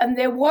 And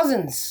there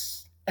wasn't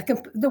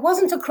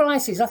a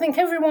crisis. I think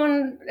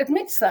everyone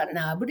admits that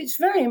now, but it's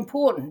very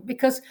important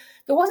because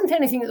there wasn't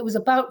anything that was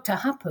about to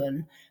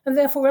happen, and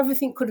therefore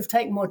everything could have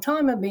taken more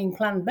time and been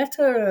planned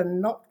better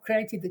and not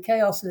created the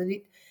chaos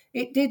that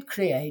it did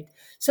create.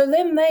 So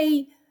then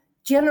they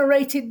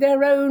generated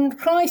their own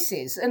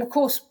crisis. And of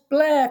course,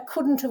 Blair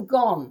couldn't have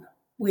gone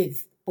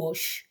with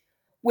Bush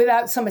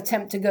without some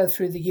attempt to go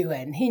through the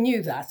UN. He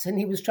knew that, and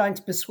he was trying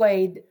to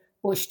persuade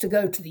Bush to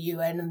go to the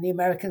UN, and the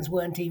Americans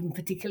weren't even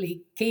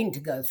particularly keen to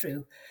go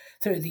through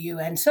the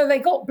UN. So they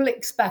got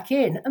Blix back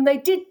in, and they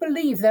did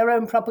believe their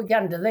own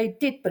propaganda. They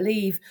did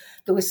believe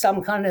there was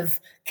some kind of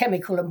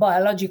chemical and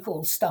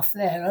biological stuff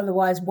there.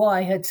 Otherwise,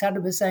 why had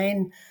Saddam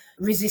Hussein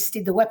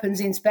resisted the weapons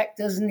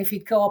inspectors? And if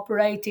he'd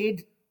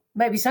cooperated,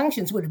 maybe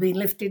sanctions would have been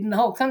lifted and the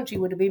whole country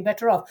would have been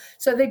better off.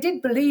 So they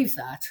did believe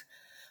that.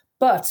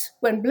 But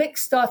when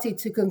Blix started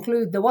to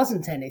conclude there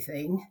wasn't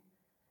anything,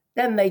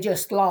 then they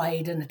just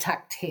lied and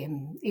attacked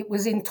him. It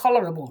was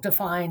intolerable to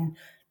find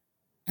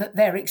that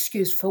their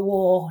excuse for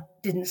war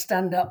didn't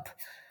stand up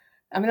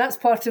I mean, that's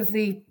part of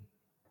the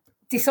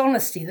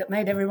dishonesty that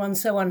made everyone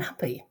so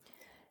unhappy.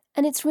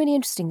 And it's really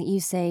interesting that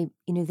you say,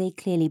 they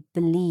clearly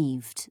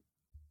believed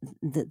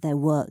that there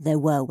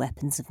were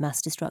weapons of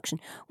mass destruction.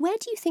 Where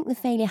do you think the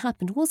failure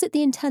happened? Was it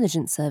the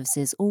intelligence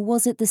services, or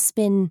was it the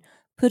spin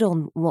put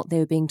on what they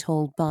were being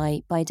told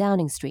by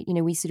Downing Street?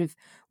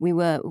 We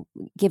were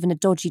given a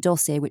dodgy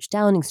dossier which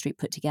Downing Street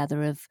put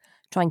together of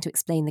trying to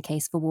explain the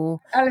case for war.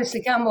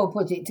 Alistair Campbell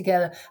put it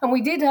together. And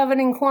we did have an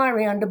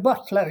inquiry under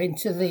Butler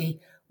into the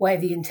way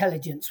the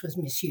intelligence was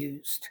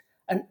misused.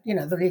 And,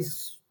 there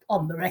is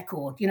on the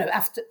record,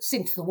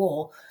 since the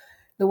war,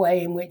 the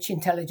way in which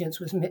intelligence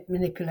was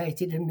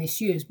manipulated and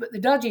misused. But the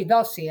dodgy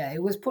dossier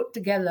was put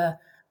together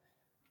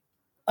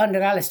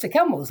under Alistair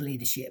Campbell's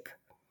leadership.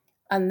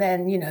 And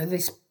then,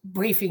 this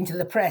briefing to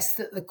the press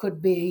that there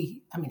could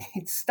be,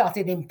 it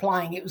started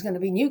implying it was going to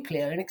be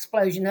nuclear, an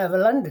explosion over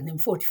London in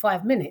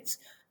 45 minutes.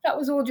 That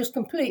was all just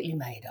completely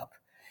made up.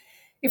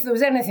 If there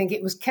was anything,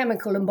 it was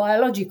chemical and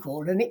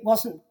biological, and it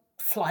wasn't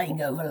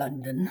flying over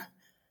London.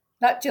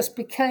 That just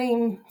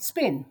became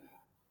spin.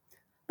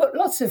 But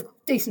lots of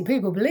decent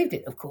people believed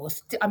it, of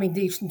course.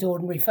 Decent,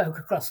 ordinary folk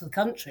across the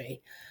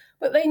country.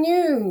 But they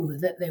knew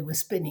that they were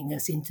spinning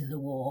us into the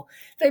war.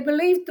 They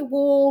believed the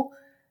war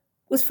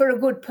was for a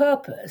good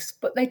purpose,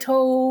 but they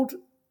told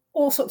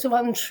all sorts of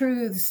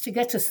untruths to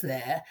get us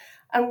there.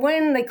 And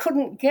when they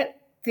couldn't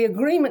get the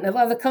agreement of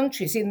other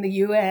countries in the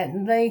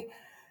UN, they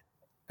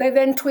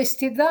then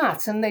twisted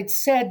that. And they'd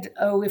said,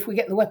 if we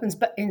get the weapons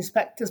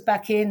inspectors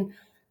back in,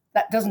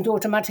 that doesn't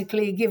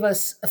automatically give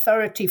us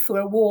authority for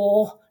a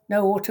war,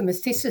 no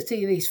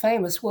automaticity, these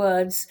famous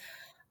words.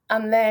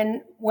 And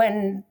then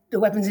when the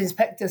weapons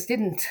inspectors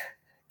didn't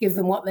give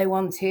them what they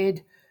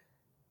wanted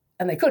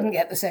and they couldn't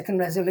get the second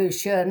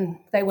resolution,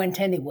 they went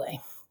anyway.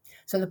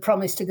 So the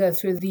promise to go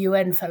through the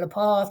UN fell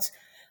apart.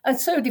 And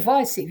so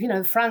divisive,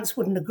 France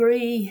wouldn't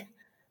agree.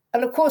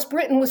 And of course,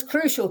 Britain was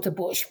crucial to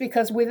Bush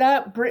because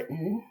without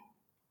Britain,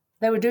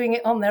 they were doing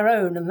it on their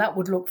own and that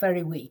would look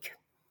very weak.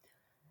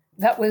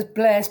 That was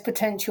Blair's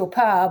potential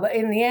power, but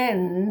in the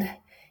end,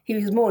 he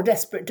was more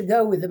desperate to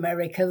go with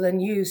America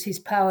than use his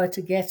power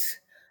to get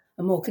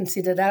a more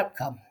considered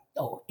outcome,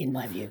 in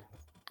my view.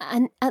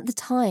 And at the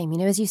time,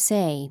 as you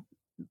say,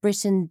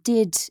 Britain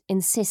did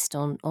insist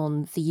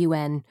on the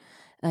UN,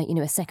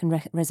 a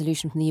second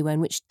resolution from the UN,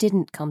 which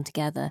didn't come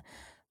together,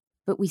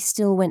 but we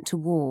still went to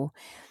war.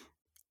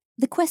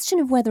 The question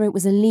of whether it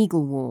was a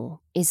legal war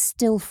is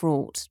still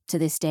fraught to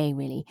this day,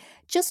 really.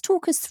 Just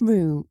talk us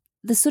through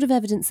the sort of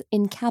evidence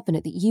in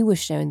Cabinet that you were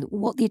shown,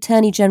 what the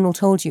Attorney General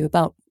told you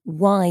about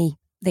why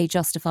they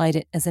justified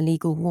it as a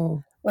legal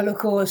war. Well, of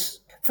course,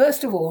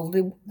 first of all,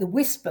 the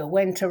whisper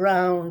went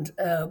around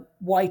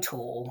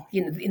Whitehall,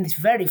 in this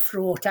very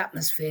fraught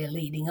atmosphere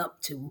leading up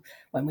to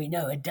when we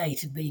know a date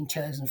had been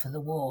chosen for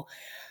the war,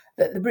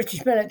 that the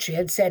British military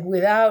had said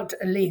without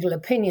a legal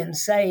opinion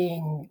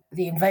saying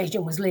the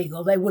invasion was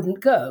legal, they wouldn't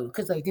go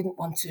because they didn't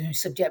want to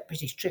subject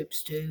British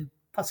troops to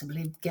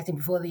possibly getting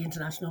before the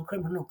International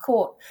Criminal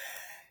Court.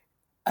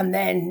 And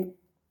then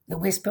the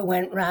whisper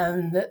went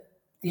round that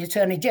the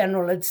Attorney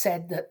General had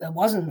said that there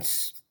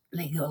wasn't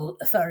legal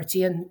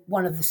authority, and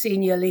one of the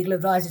senior legal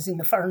advisors in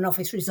the Foreign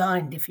Office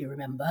resigned, if you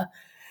remember,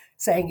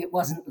 saying it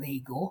wasn't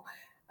legal.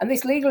 And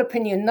this legal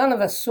opinion none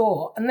of us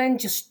saw. And then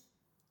just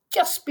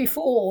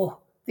before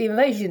the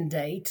invasion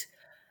date,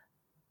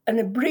 an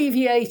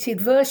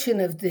abbreviated version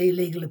of the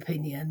legal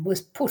opinion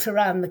was put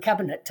around the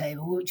Cabinet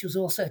table, which was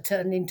also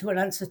turned into an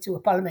answer to a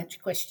parliamentary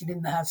question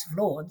in the House of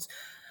Lords,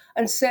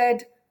 and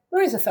said,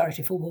 there is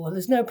authority for war,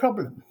 there's no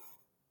problem.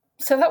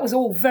 So that was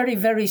all very,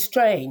 very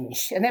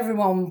strange. And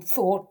everyone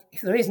thought,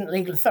 if there isn't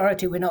legal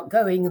authority, we're not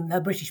going, and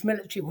the British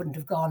military wouldn't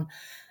have gone.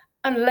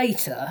 And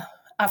later,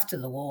 after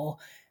the war,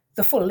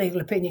 the full legal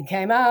opinion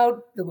came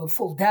out. There were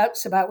full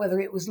doubts about whether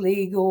it was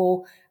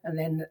legal. And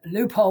then a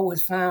loophole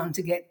was found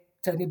to get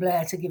Tony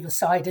Blair to give a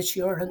side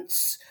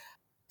assurance.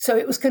 So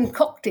it was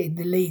concocted,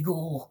 the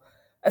legal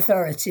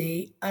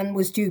authority, and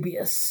was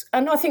dubious.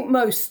 And I think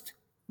most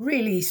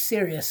really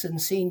serious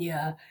and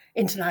senior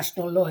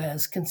international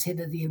lawyers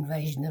consider the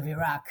invasion of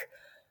Iraq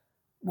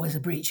was a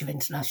breach of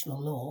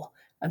international law.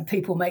 And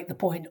people make the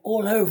point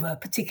all over,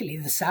 particularly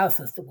the south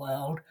of the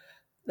world,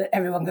 that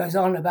everyone goes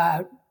on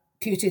about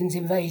Putin's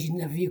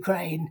invasion of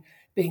Ukraine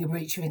being a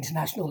breach of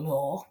international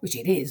law, which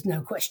it is,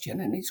 no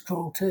question, and it's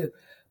cruel too.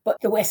 But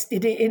the West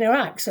did it in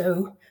Iraq,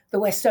 so the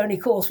West only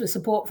calls for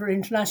support for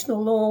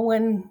international law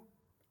when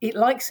it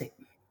likes it.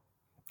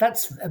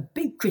 That's a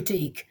big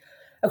critique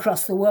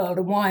across the world,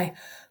 and why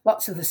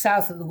lots of the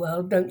south of the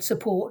world don't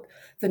support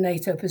the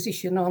NATO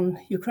position on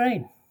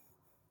Ukraine.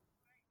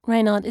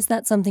 Reynard, is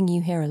that something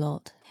you hear a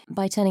lot?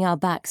 By turning our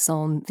backs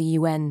on the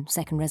UN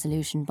second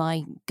resolution,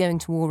 by going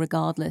to war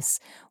regardless,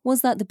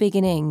 was that the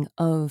beginning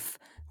of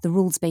the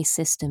rules-based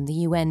system, the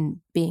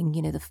UN being,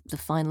 the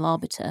final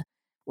arbiter?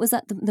 Was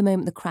that the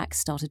moment the cracks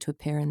started to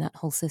appear in that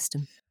whole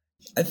system?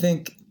 I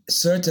think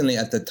certainly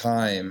at the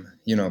time,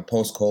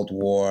 post-Cold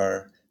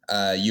War,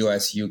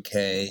 US,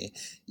 UK,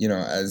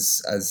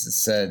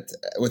 as said,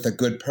 with a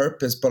good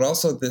purpose, but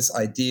also this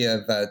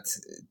idea that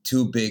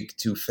too big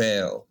to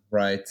fail,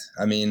 right?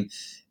 I mean,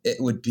 it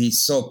would be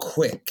so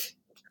quick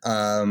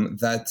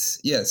that,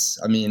 yes,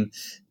 I mean,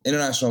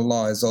 international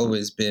law has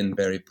always been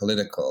very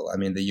political. I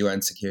mean, the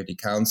UN Security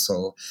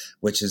Council,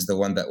 which is the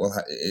one that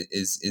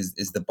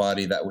is the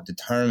body that would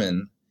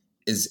determine,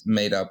 is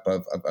made up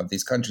of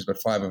these countries,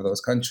 but 5 of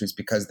those countries,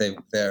 because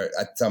they're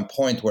at some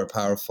point were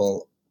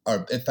powerful,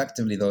 are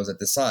effectively those that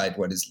decide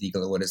what is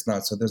legal and what is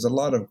not. So there's a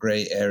lot of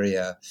gray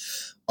area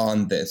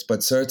on this,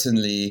 but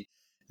certainly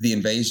the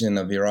invasion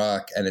of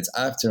Iraq and its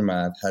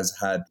aftermath has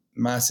had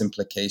mass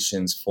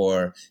implications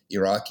for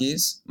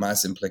Iraqis,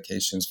 mass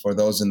implications for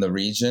those in the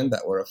region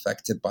that were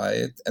affected by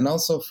it, and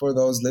also for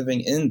those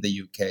living in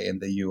the UK and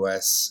the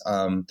US.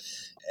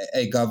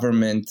 A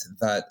government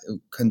that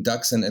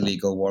conducts an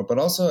illegal war, but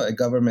also a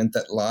government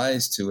that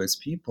lies to its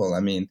people. I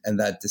mean, and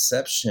that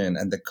deception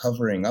and the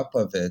covering up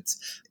of it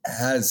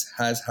has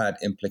had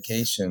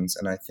implications,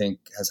 and I think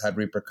has had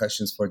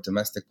repercussions for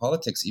domestic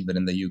politics, even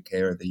in the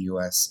UK or the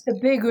US. A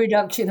big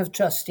reduction of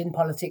trust in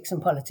politics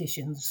and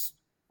politicians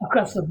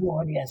across the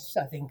board, yes,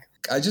 I think.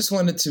 I just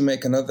wanted to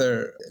make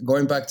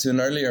going back to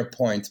an earlier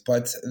point,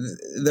 but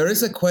there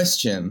is a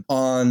question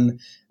on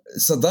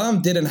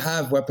Saddam didn't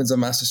have weapons of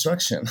mass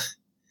destruction.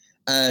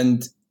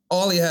 And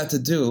all he had to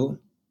do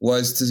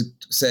was to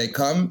say,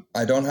 come,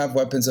 I don't have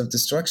weapons of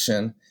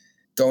destruction,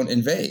 don't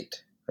invade,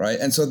 right?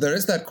 And so there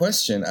is that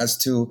question as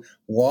to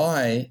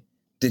why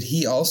did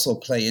he also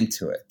play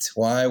into it?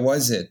 Why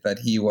was it that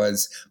he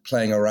was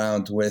playing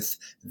around with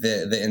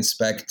the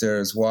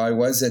inspectors? Why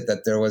was it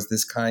that there was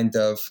this kind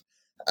of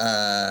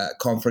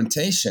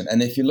confrontation?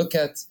 And if you look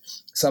at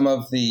some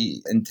of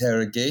the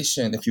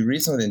interrogation, if you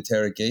read some of the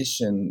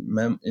interrogation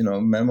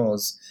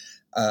memos,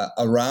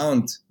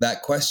 around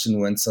that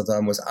question when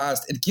Saddam was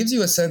asked, it gives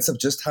you a sense of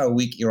just how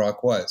weak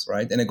Iraq was,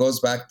 right? And it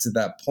goes back to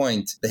that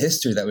point, the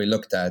history that we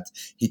looked at.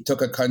 He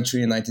took a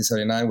country in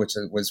 1979,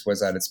 which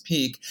was at its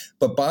peak,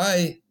 but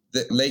by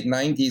the late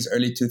 90s,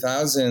 early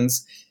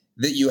 2000s,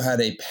 that you had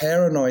a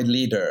paranoid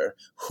leader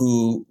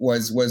who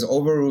was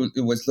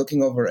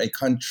looking over a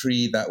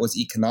country that was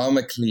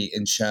economically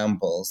in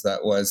shambles,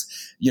 that was,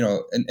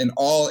 in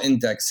all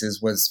indexes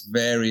was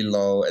very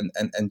low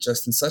and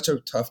just in such a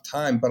tough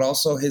time, but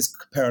also his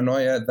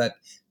paranoia that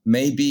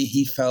maybe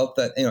he felt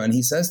that, and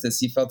he says this,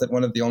 he felt that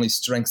one of the only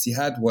strengths he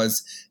had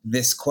was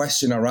this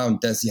question around,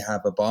 does he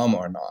have a bomb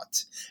or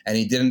not? And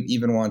he didn't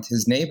even want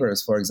his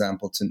neighbors, for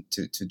example,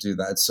 to do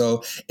that.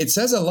 So it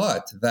says a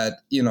lot that,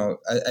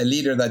 a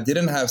leader that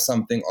didn't have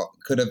something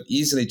could have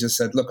easily just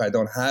said, look, I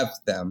don't have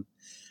them,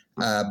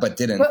 but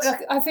didn't. But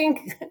I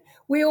think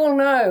we all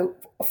know,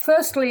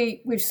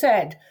 firstly, we've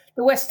said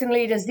the Western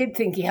leaders did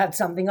think he had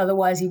something,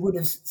 otherwise he would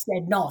have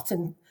said not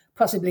and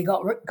possibly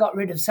got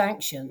rid of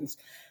sanctions.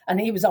 And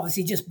he was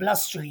obviously just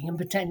blustering and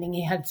pretending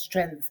he had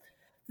strength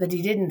that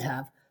he didn't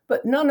have.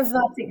 But none of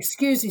that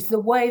excuses the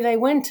way they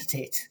went at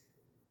it.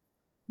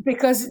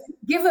 Because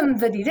given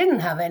that he didn't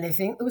have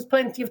anything, there was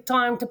plenty of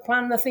time to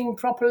plan the thing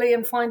properly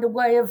and find a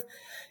way of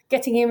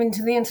getting him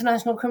into the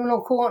International Criminal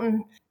Court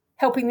and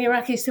helping the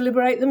Iraqis to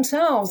liberate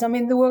themselves. I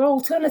mean, there were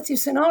alternative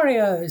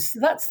scenarios.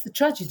 That's the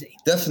tragedy.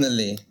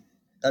 Definitely.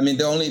 I mean,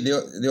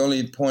 the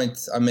only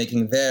point I'm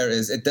making there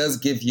is it does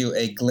give you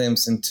a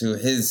glimpse into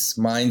his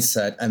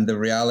mindset and the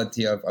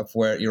reality of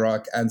where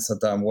Iraq and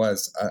Saddam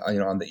was,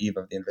 on the eve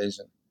of the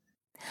invasion.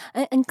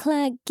 And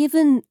Claire,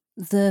 given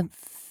the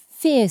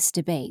fierce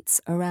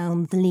debates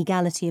around the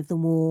legality of the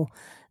war,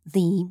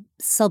 the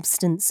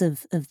substance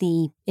of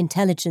the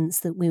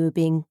intelligence that we were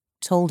being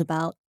told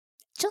about,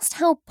 just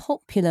how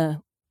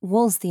popular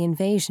was the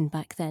invasion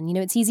back then?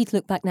 It's easy to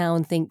look back now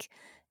and think,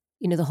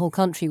 the whole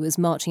country was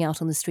marching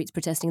out on the streets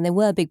protesting, and there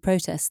were big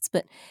protests,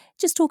 but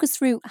just talk us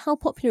through how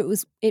popular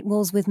it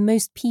was with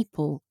most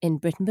people in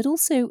Britain, but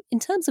also in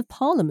terms of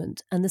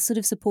Parliament and the sort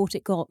of support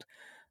it got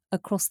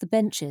across the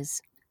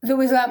benches. There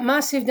was that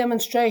massive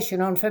demonstration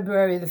on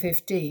February the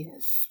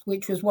 15th,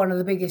 which was one of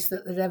the biggest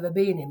that there'd ever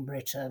been in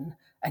Britain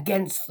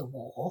against the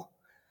war.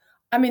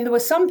 I mean, there were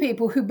some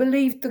people who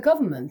believed the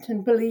government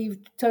and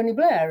believed Tony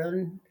Blair,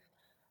 and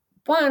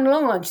by and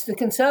large, the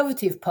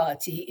Conservative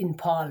Party in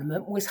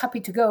Parliament was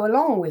happy to go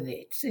along with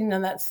it.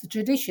 That's the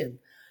tradition.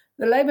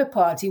 The Labour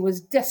Party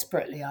was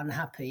desperately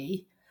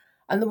unhappy,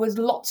 and there was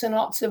lots and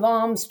lots of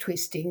arms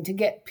twisting to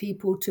get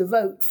people to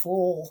vote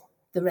for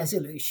the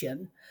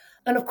resolution.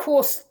 And of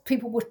course,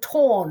 people were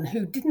torn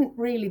who didn't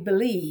really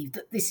believe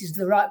that this is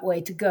the right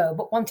way to go,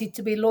 but wanted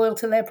to be loyal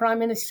to their Prime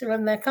Minister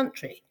and their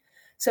country.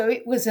 So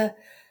it was a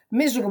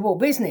miserable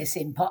business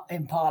in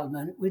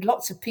Parliament, with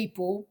lots of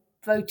people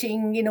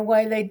voting in a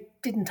way they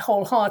didn't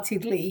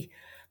wholeheartedly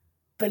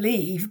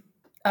believe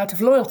out of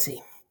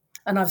loyalty.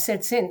 And I've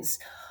said since,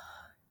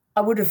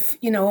 I would have,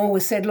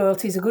 always said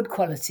loyalty is a good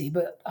quality,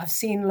 but I've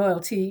seen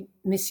loyalty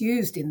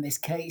misused in this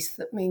case.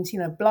 That means,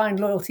 blind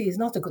loyalty is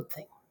not a good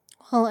thing.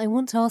 Well, I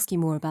want to ask you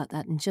more about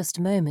that in just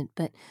a moment.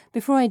 But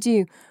before I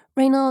do,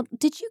 Reynard,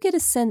 did you get a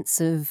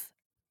sense of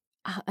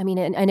I mean,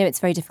 I know it's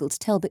very difficult to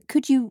tell, but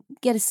could you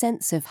get a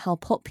sense of how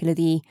popular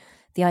the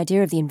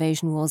idea of the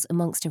invasion was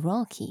amongst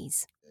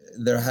Iraqis?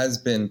 There has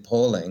been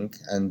polling,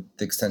 and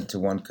the extent to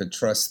one could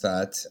trust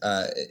that,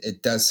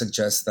 it does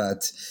suggest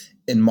that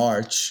in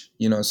March,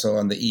 so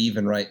on the eve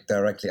and right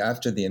directly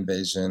after the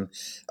invasion,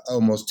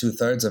 almost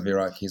 2/3 of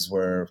Iraqis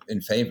were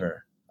in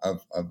favor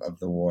of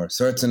the war.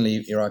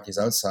 Certainly Iraqis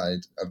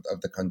outside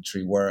of the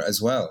country were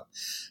as well.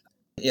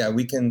 Yeah,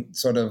 we can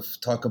sort of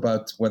talk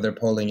about whether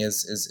polling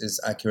is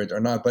accurate or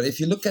not. But if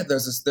you look at,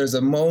 there's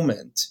a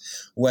moment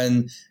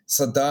when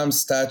Saddam's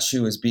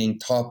statue is being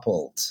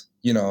toppled,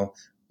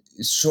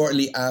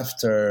 shortly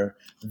after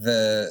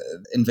the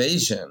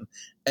invasion,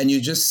 and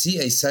you just see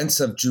a sense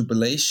of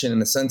jubilation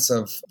and a sense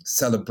of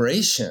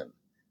celebration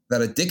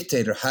that a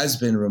dictator has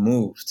been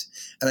removed.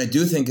 And I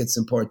do think it's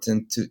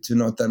important to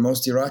note that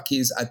most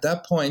Iraqis at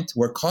that point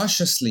were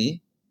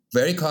cautiously,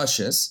 very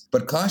cautious,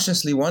 but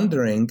cautiously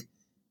wondering,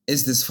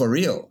 is this for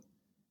real?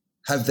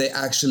 Have they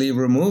actually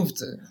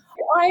removed it?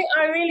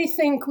 I really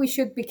think we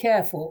should be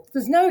careful.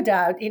 There's no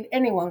doubt in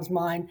anyone's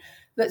mind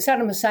that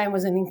Saddam Hussein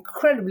was an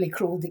incredibly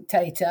cruel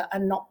dictator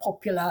and not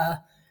popular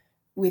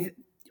with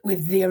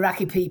the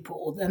Iraqi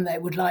people, and they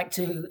would like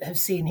to have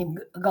seen him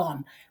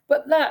gone.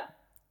 But that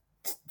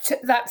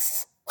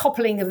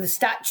toppling of the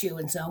statue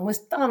and so on was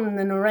done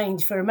and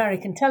arranged for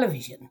American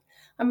television.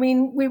 I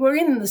mean, we were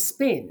in the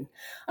spin.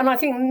 And I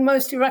think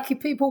most Iraqi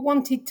people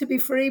wanted to be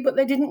free, but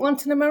they didn't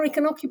want an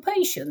American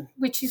occupation,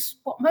 which is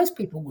what most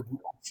people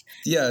wouldn't want.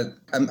 Yeah,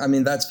 I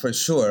mean, that's for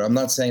sure. I'm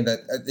not saying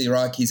that the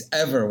Iraqis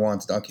ever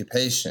wanted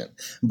occupation,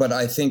 but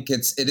I think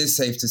it is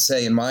safe to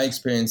say, in my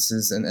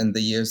experiences and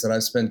the years that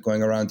I've spent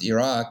going around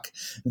Iraq,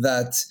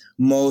 that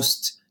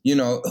most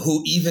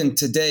who even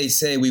today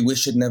say we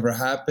wish it never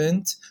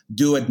happened,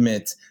 do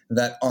admit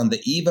that on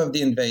the eve of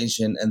the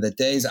invasion and the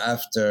days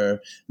after,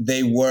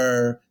 they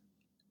were,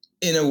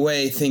 in a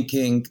way,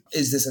 thinking,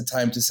 is this a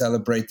time to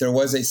celebrate? There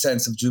was a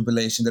sense of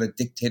jubilation that a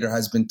dictator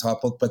has been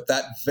toppled, but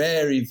that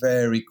very,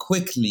 very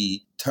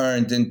quickly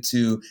turned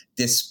into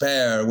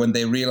despair when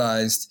they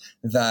realized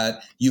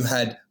that you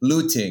had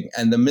looting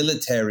and the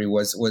military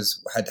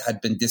had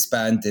been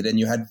disbanded, and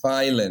you had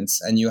violence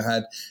and you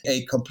had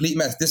a complete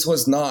mess. This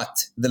was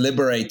not the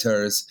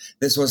liberators.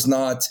 This was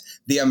not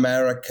the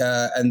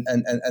America and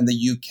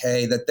the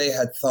UK that they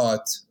had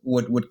thought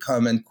would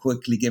come and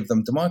quickly give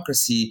them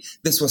democracy.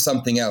 This was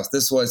something else.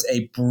 This was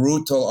a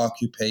brutal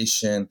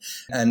occupation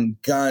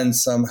and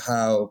guns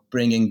somehow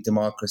bringing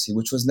democracy,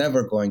 which was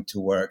never going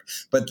to work.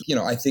 But,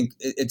 I think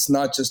it's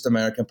not just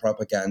American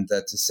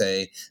propaganda to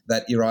say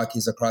that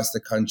Iraqis across the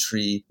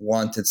country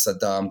wanted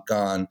Saddam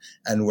gone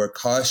and were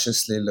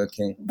cautiously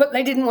looking. But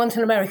they didn't want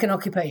an American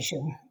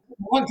occupation.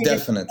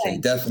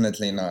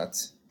 Definitely not.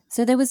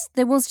 So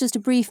there was just a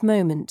brief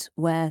moment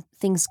where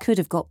things could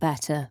have got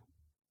better,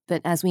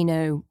 but as we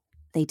know,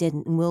 they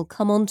didn't. And we'll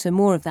come on to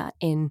more of that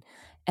in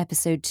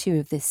episode 2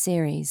 of this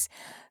series.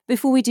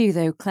 Before we do,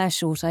 though, Claire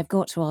Short, I've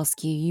got to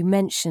ask you, you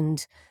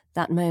mentioned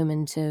that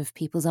moment of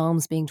people's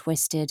arms being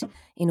twisted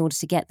in order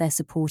to get their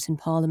support in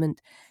Parliament.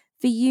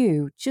 For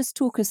you, just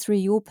talk us through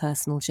your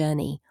personal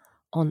journey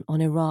on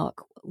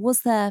Iraq.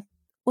 Was there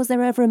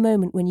ever a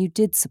moment when you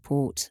did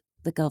support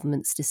the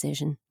government's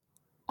decision?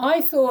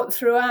 I thought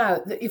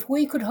throughout that if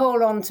we could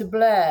hold on to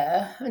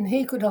Blair and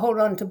he could hold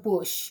on to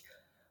Bush,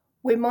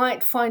 we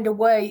might find a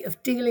way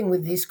of dealing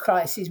with this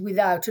crisis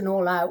without an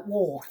all-out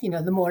war,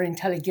 the more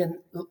intelligent,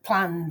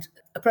 planned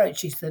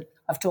approaches that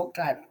I've talked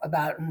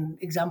about, and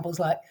examples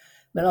like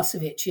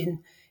Milosevic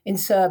in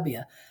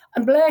Serbia.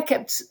 And Blair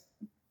kept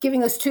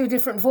giving us two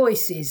different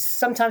voices.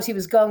 Sometimes he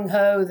was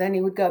gung-ho, then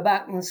he would go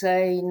back and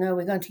say, no,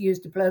 we're going to use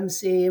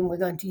diplomacy and we're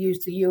going to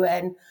use the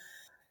UN.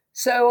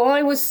 So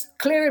I was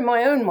clear in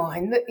my own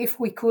mind that if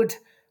we could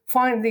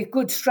find the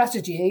good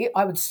strategy,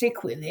 I would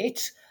stick with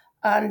it.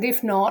 And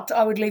if not,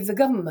 I would leave the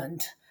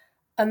government.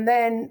 And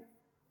then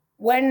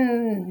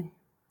when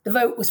the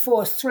vote was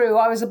forced through,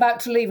 I was about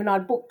to leave and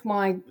I'd booked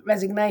my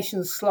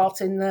resignation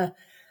slot in the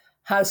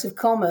House of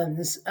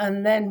Commons.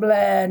 And then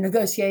Blair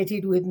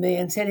negotiated with me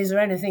and said, is there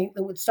anything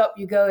that would stop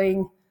you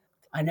going?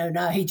 I know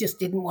now he just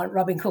didn't want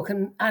Robin Cook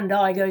and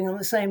I going on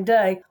the same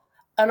day.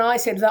 And I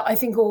said that I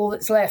think all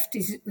that's left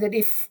is that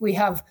if we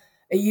have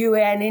a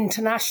UN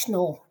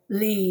international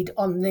lead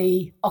on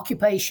the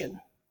occupation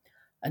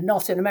and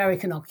not an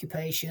American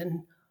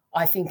occupation,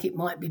 I think it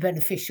might be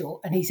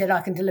beneficial. And he said,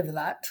 I can deliver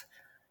that.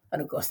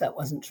 And of course, that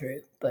wasn't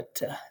true.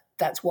 But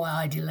that's why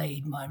I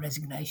delayed my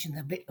resignation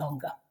a bit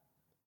longer.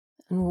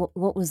 And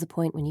what was the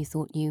point when you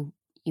thought you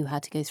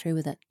had to go through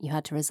with it? You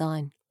had to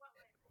resign?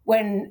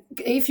 When,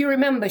 if you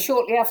remember,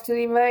 shortly after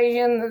the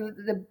invasion,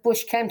 the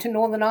Bush came to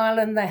Northern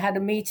Ireland. They had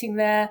a meeting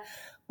there.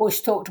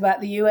 Bush talked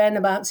about the UN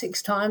about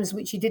 6 times,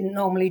 which he didn't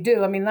normally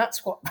do. I mean,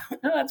 that's what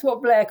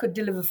Blair could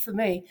deliver for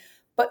me.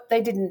 But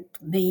they didn't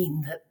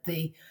mean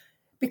that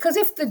because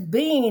if there'd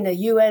been a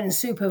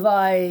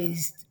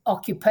UN-supervised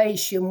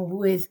occupation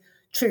with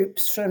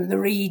troops from the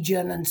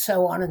region and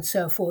so on and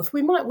so forth,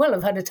 we might well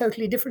have had a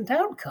totally different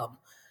outcome.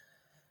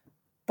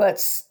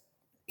 But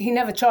he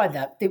never tried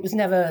that. It was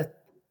never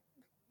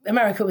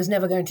America was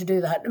never going to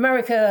do that.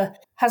 America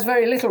has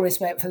very little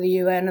respect for the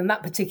UN, and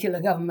that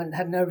particular government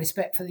had no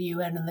respect for the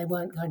UN, and they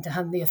weren't going to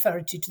hand the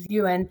authority to the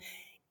UN,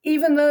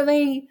 even though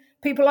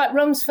people like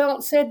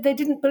Rumsfeld said they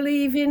didn't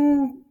believe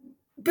in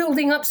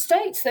building up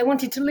states. They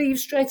wanted to leave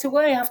straight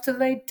away after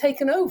they'd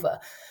taken over.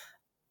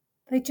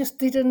 They just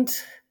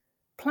didn't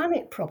plan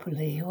it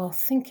properly or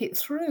think it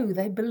through.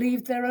 They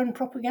believed their own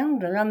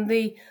propaganda and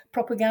the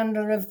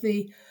propaganda of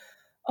the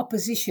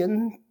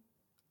opposition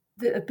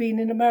that had been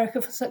in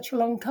America for such a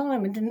long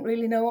time and didn't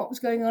really know what was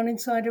going on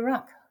inside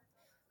Iraq.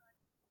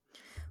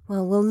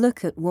 Well, we'll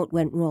look at what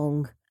went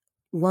wrong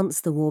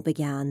once the war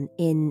began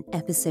in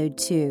episode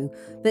 2.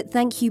 But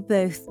thank you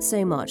both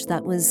so much.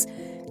 That was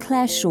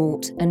Claire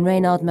Short and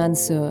Reynard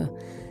Mansour.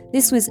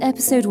 This was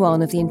episode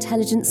 1 of the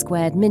Intelligence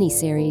Squared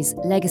mini-series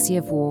Legacy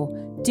of War.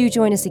 Do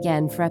join us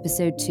again for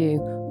episode 2,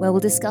 where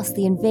we'll discuss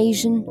the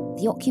invasion,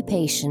 the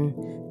occupation,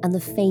 and the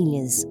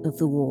failures of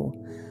the war.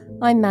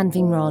 I'm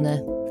Manveen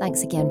Rana.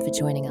 Thanks again for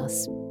joining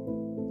us.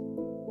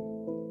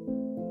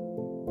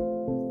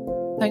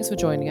 Thanks for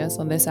joining us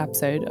on this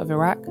episode of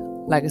Iraq,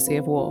 Legacy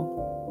of War,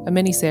 a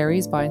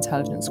mini-series by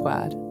Intelligence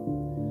Squared.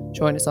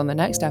 Join us on the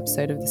next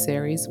episode of the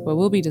series, where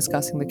we'll be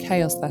discussing the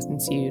chaos that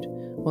ensued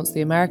once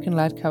the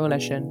American-led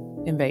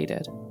coalition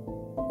invaded.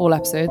 All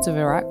episodes of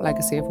Iraq,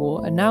 Legacy of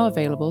War are now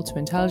available to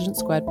Intelligence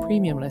Squared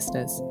premium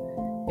listeners.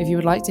 If you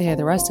would like to hear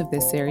the rest of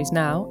this series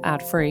now,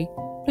 ad-free,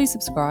 please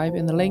subscribe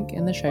in the link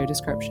in the show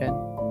description.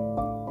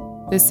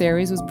 This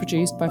series was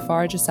produced by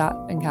Farah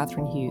Jassat and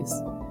Catherine Hughes,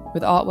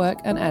 with artwork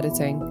and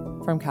editing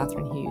from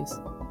Catherine Hughes.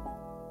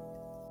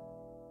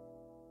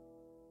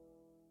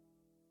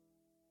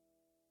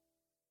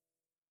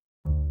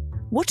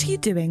 What are you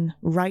doing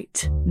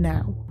right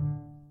now?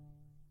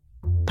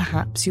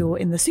 Perhaps you're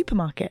in the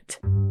supermarket.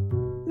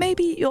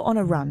 Maybe you're on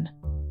a run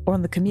or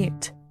on the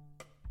commute.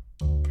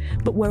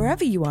 But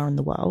wherever you are in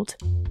the world,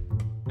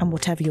 and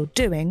whatever you're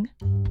doing,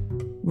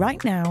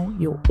 right now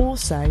you're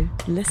also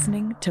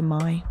listening to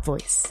my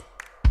voice.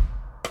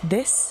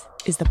 This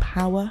is the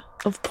power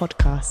of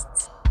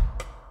podcasts.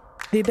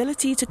 The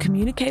ability to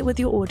communicate with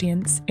your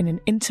audience in an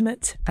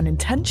intimate and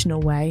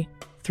intentional way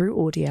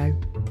through audio.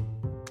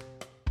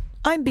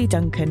 I'm Bea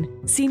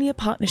Duncan, Senior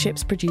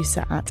Partnerships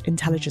Producer at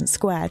Intelligence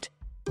Squared.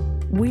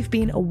 We've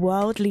been a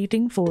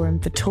world-leading forum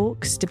for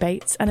talks,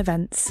 debates and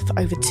events for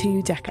over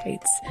 2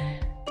 decades.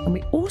 And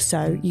we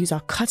also use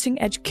our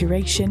cutting-edge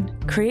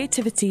curation,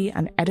 creativity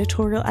and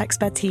editorial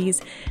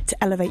expertise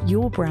to elevate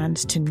your brand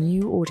to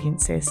new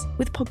audiences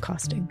with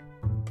podcasting.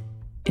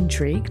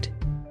 Intrigued?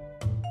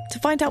 To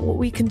find out what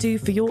we can do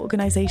for your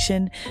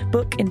organisation,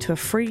 book into a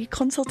free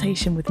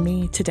consultation with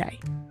me today.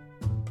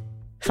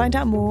 Find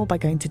out more by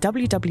going to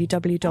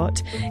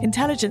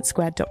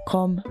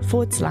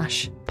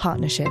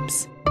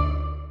www.intelligencesquared.com/partnerships.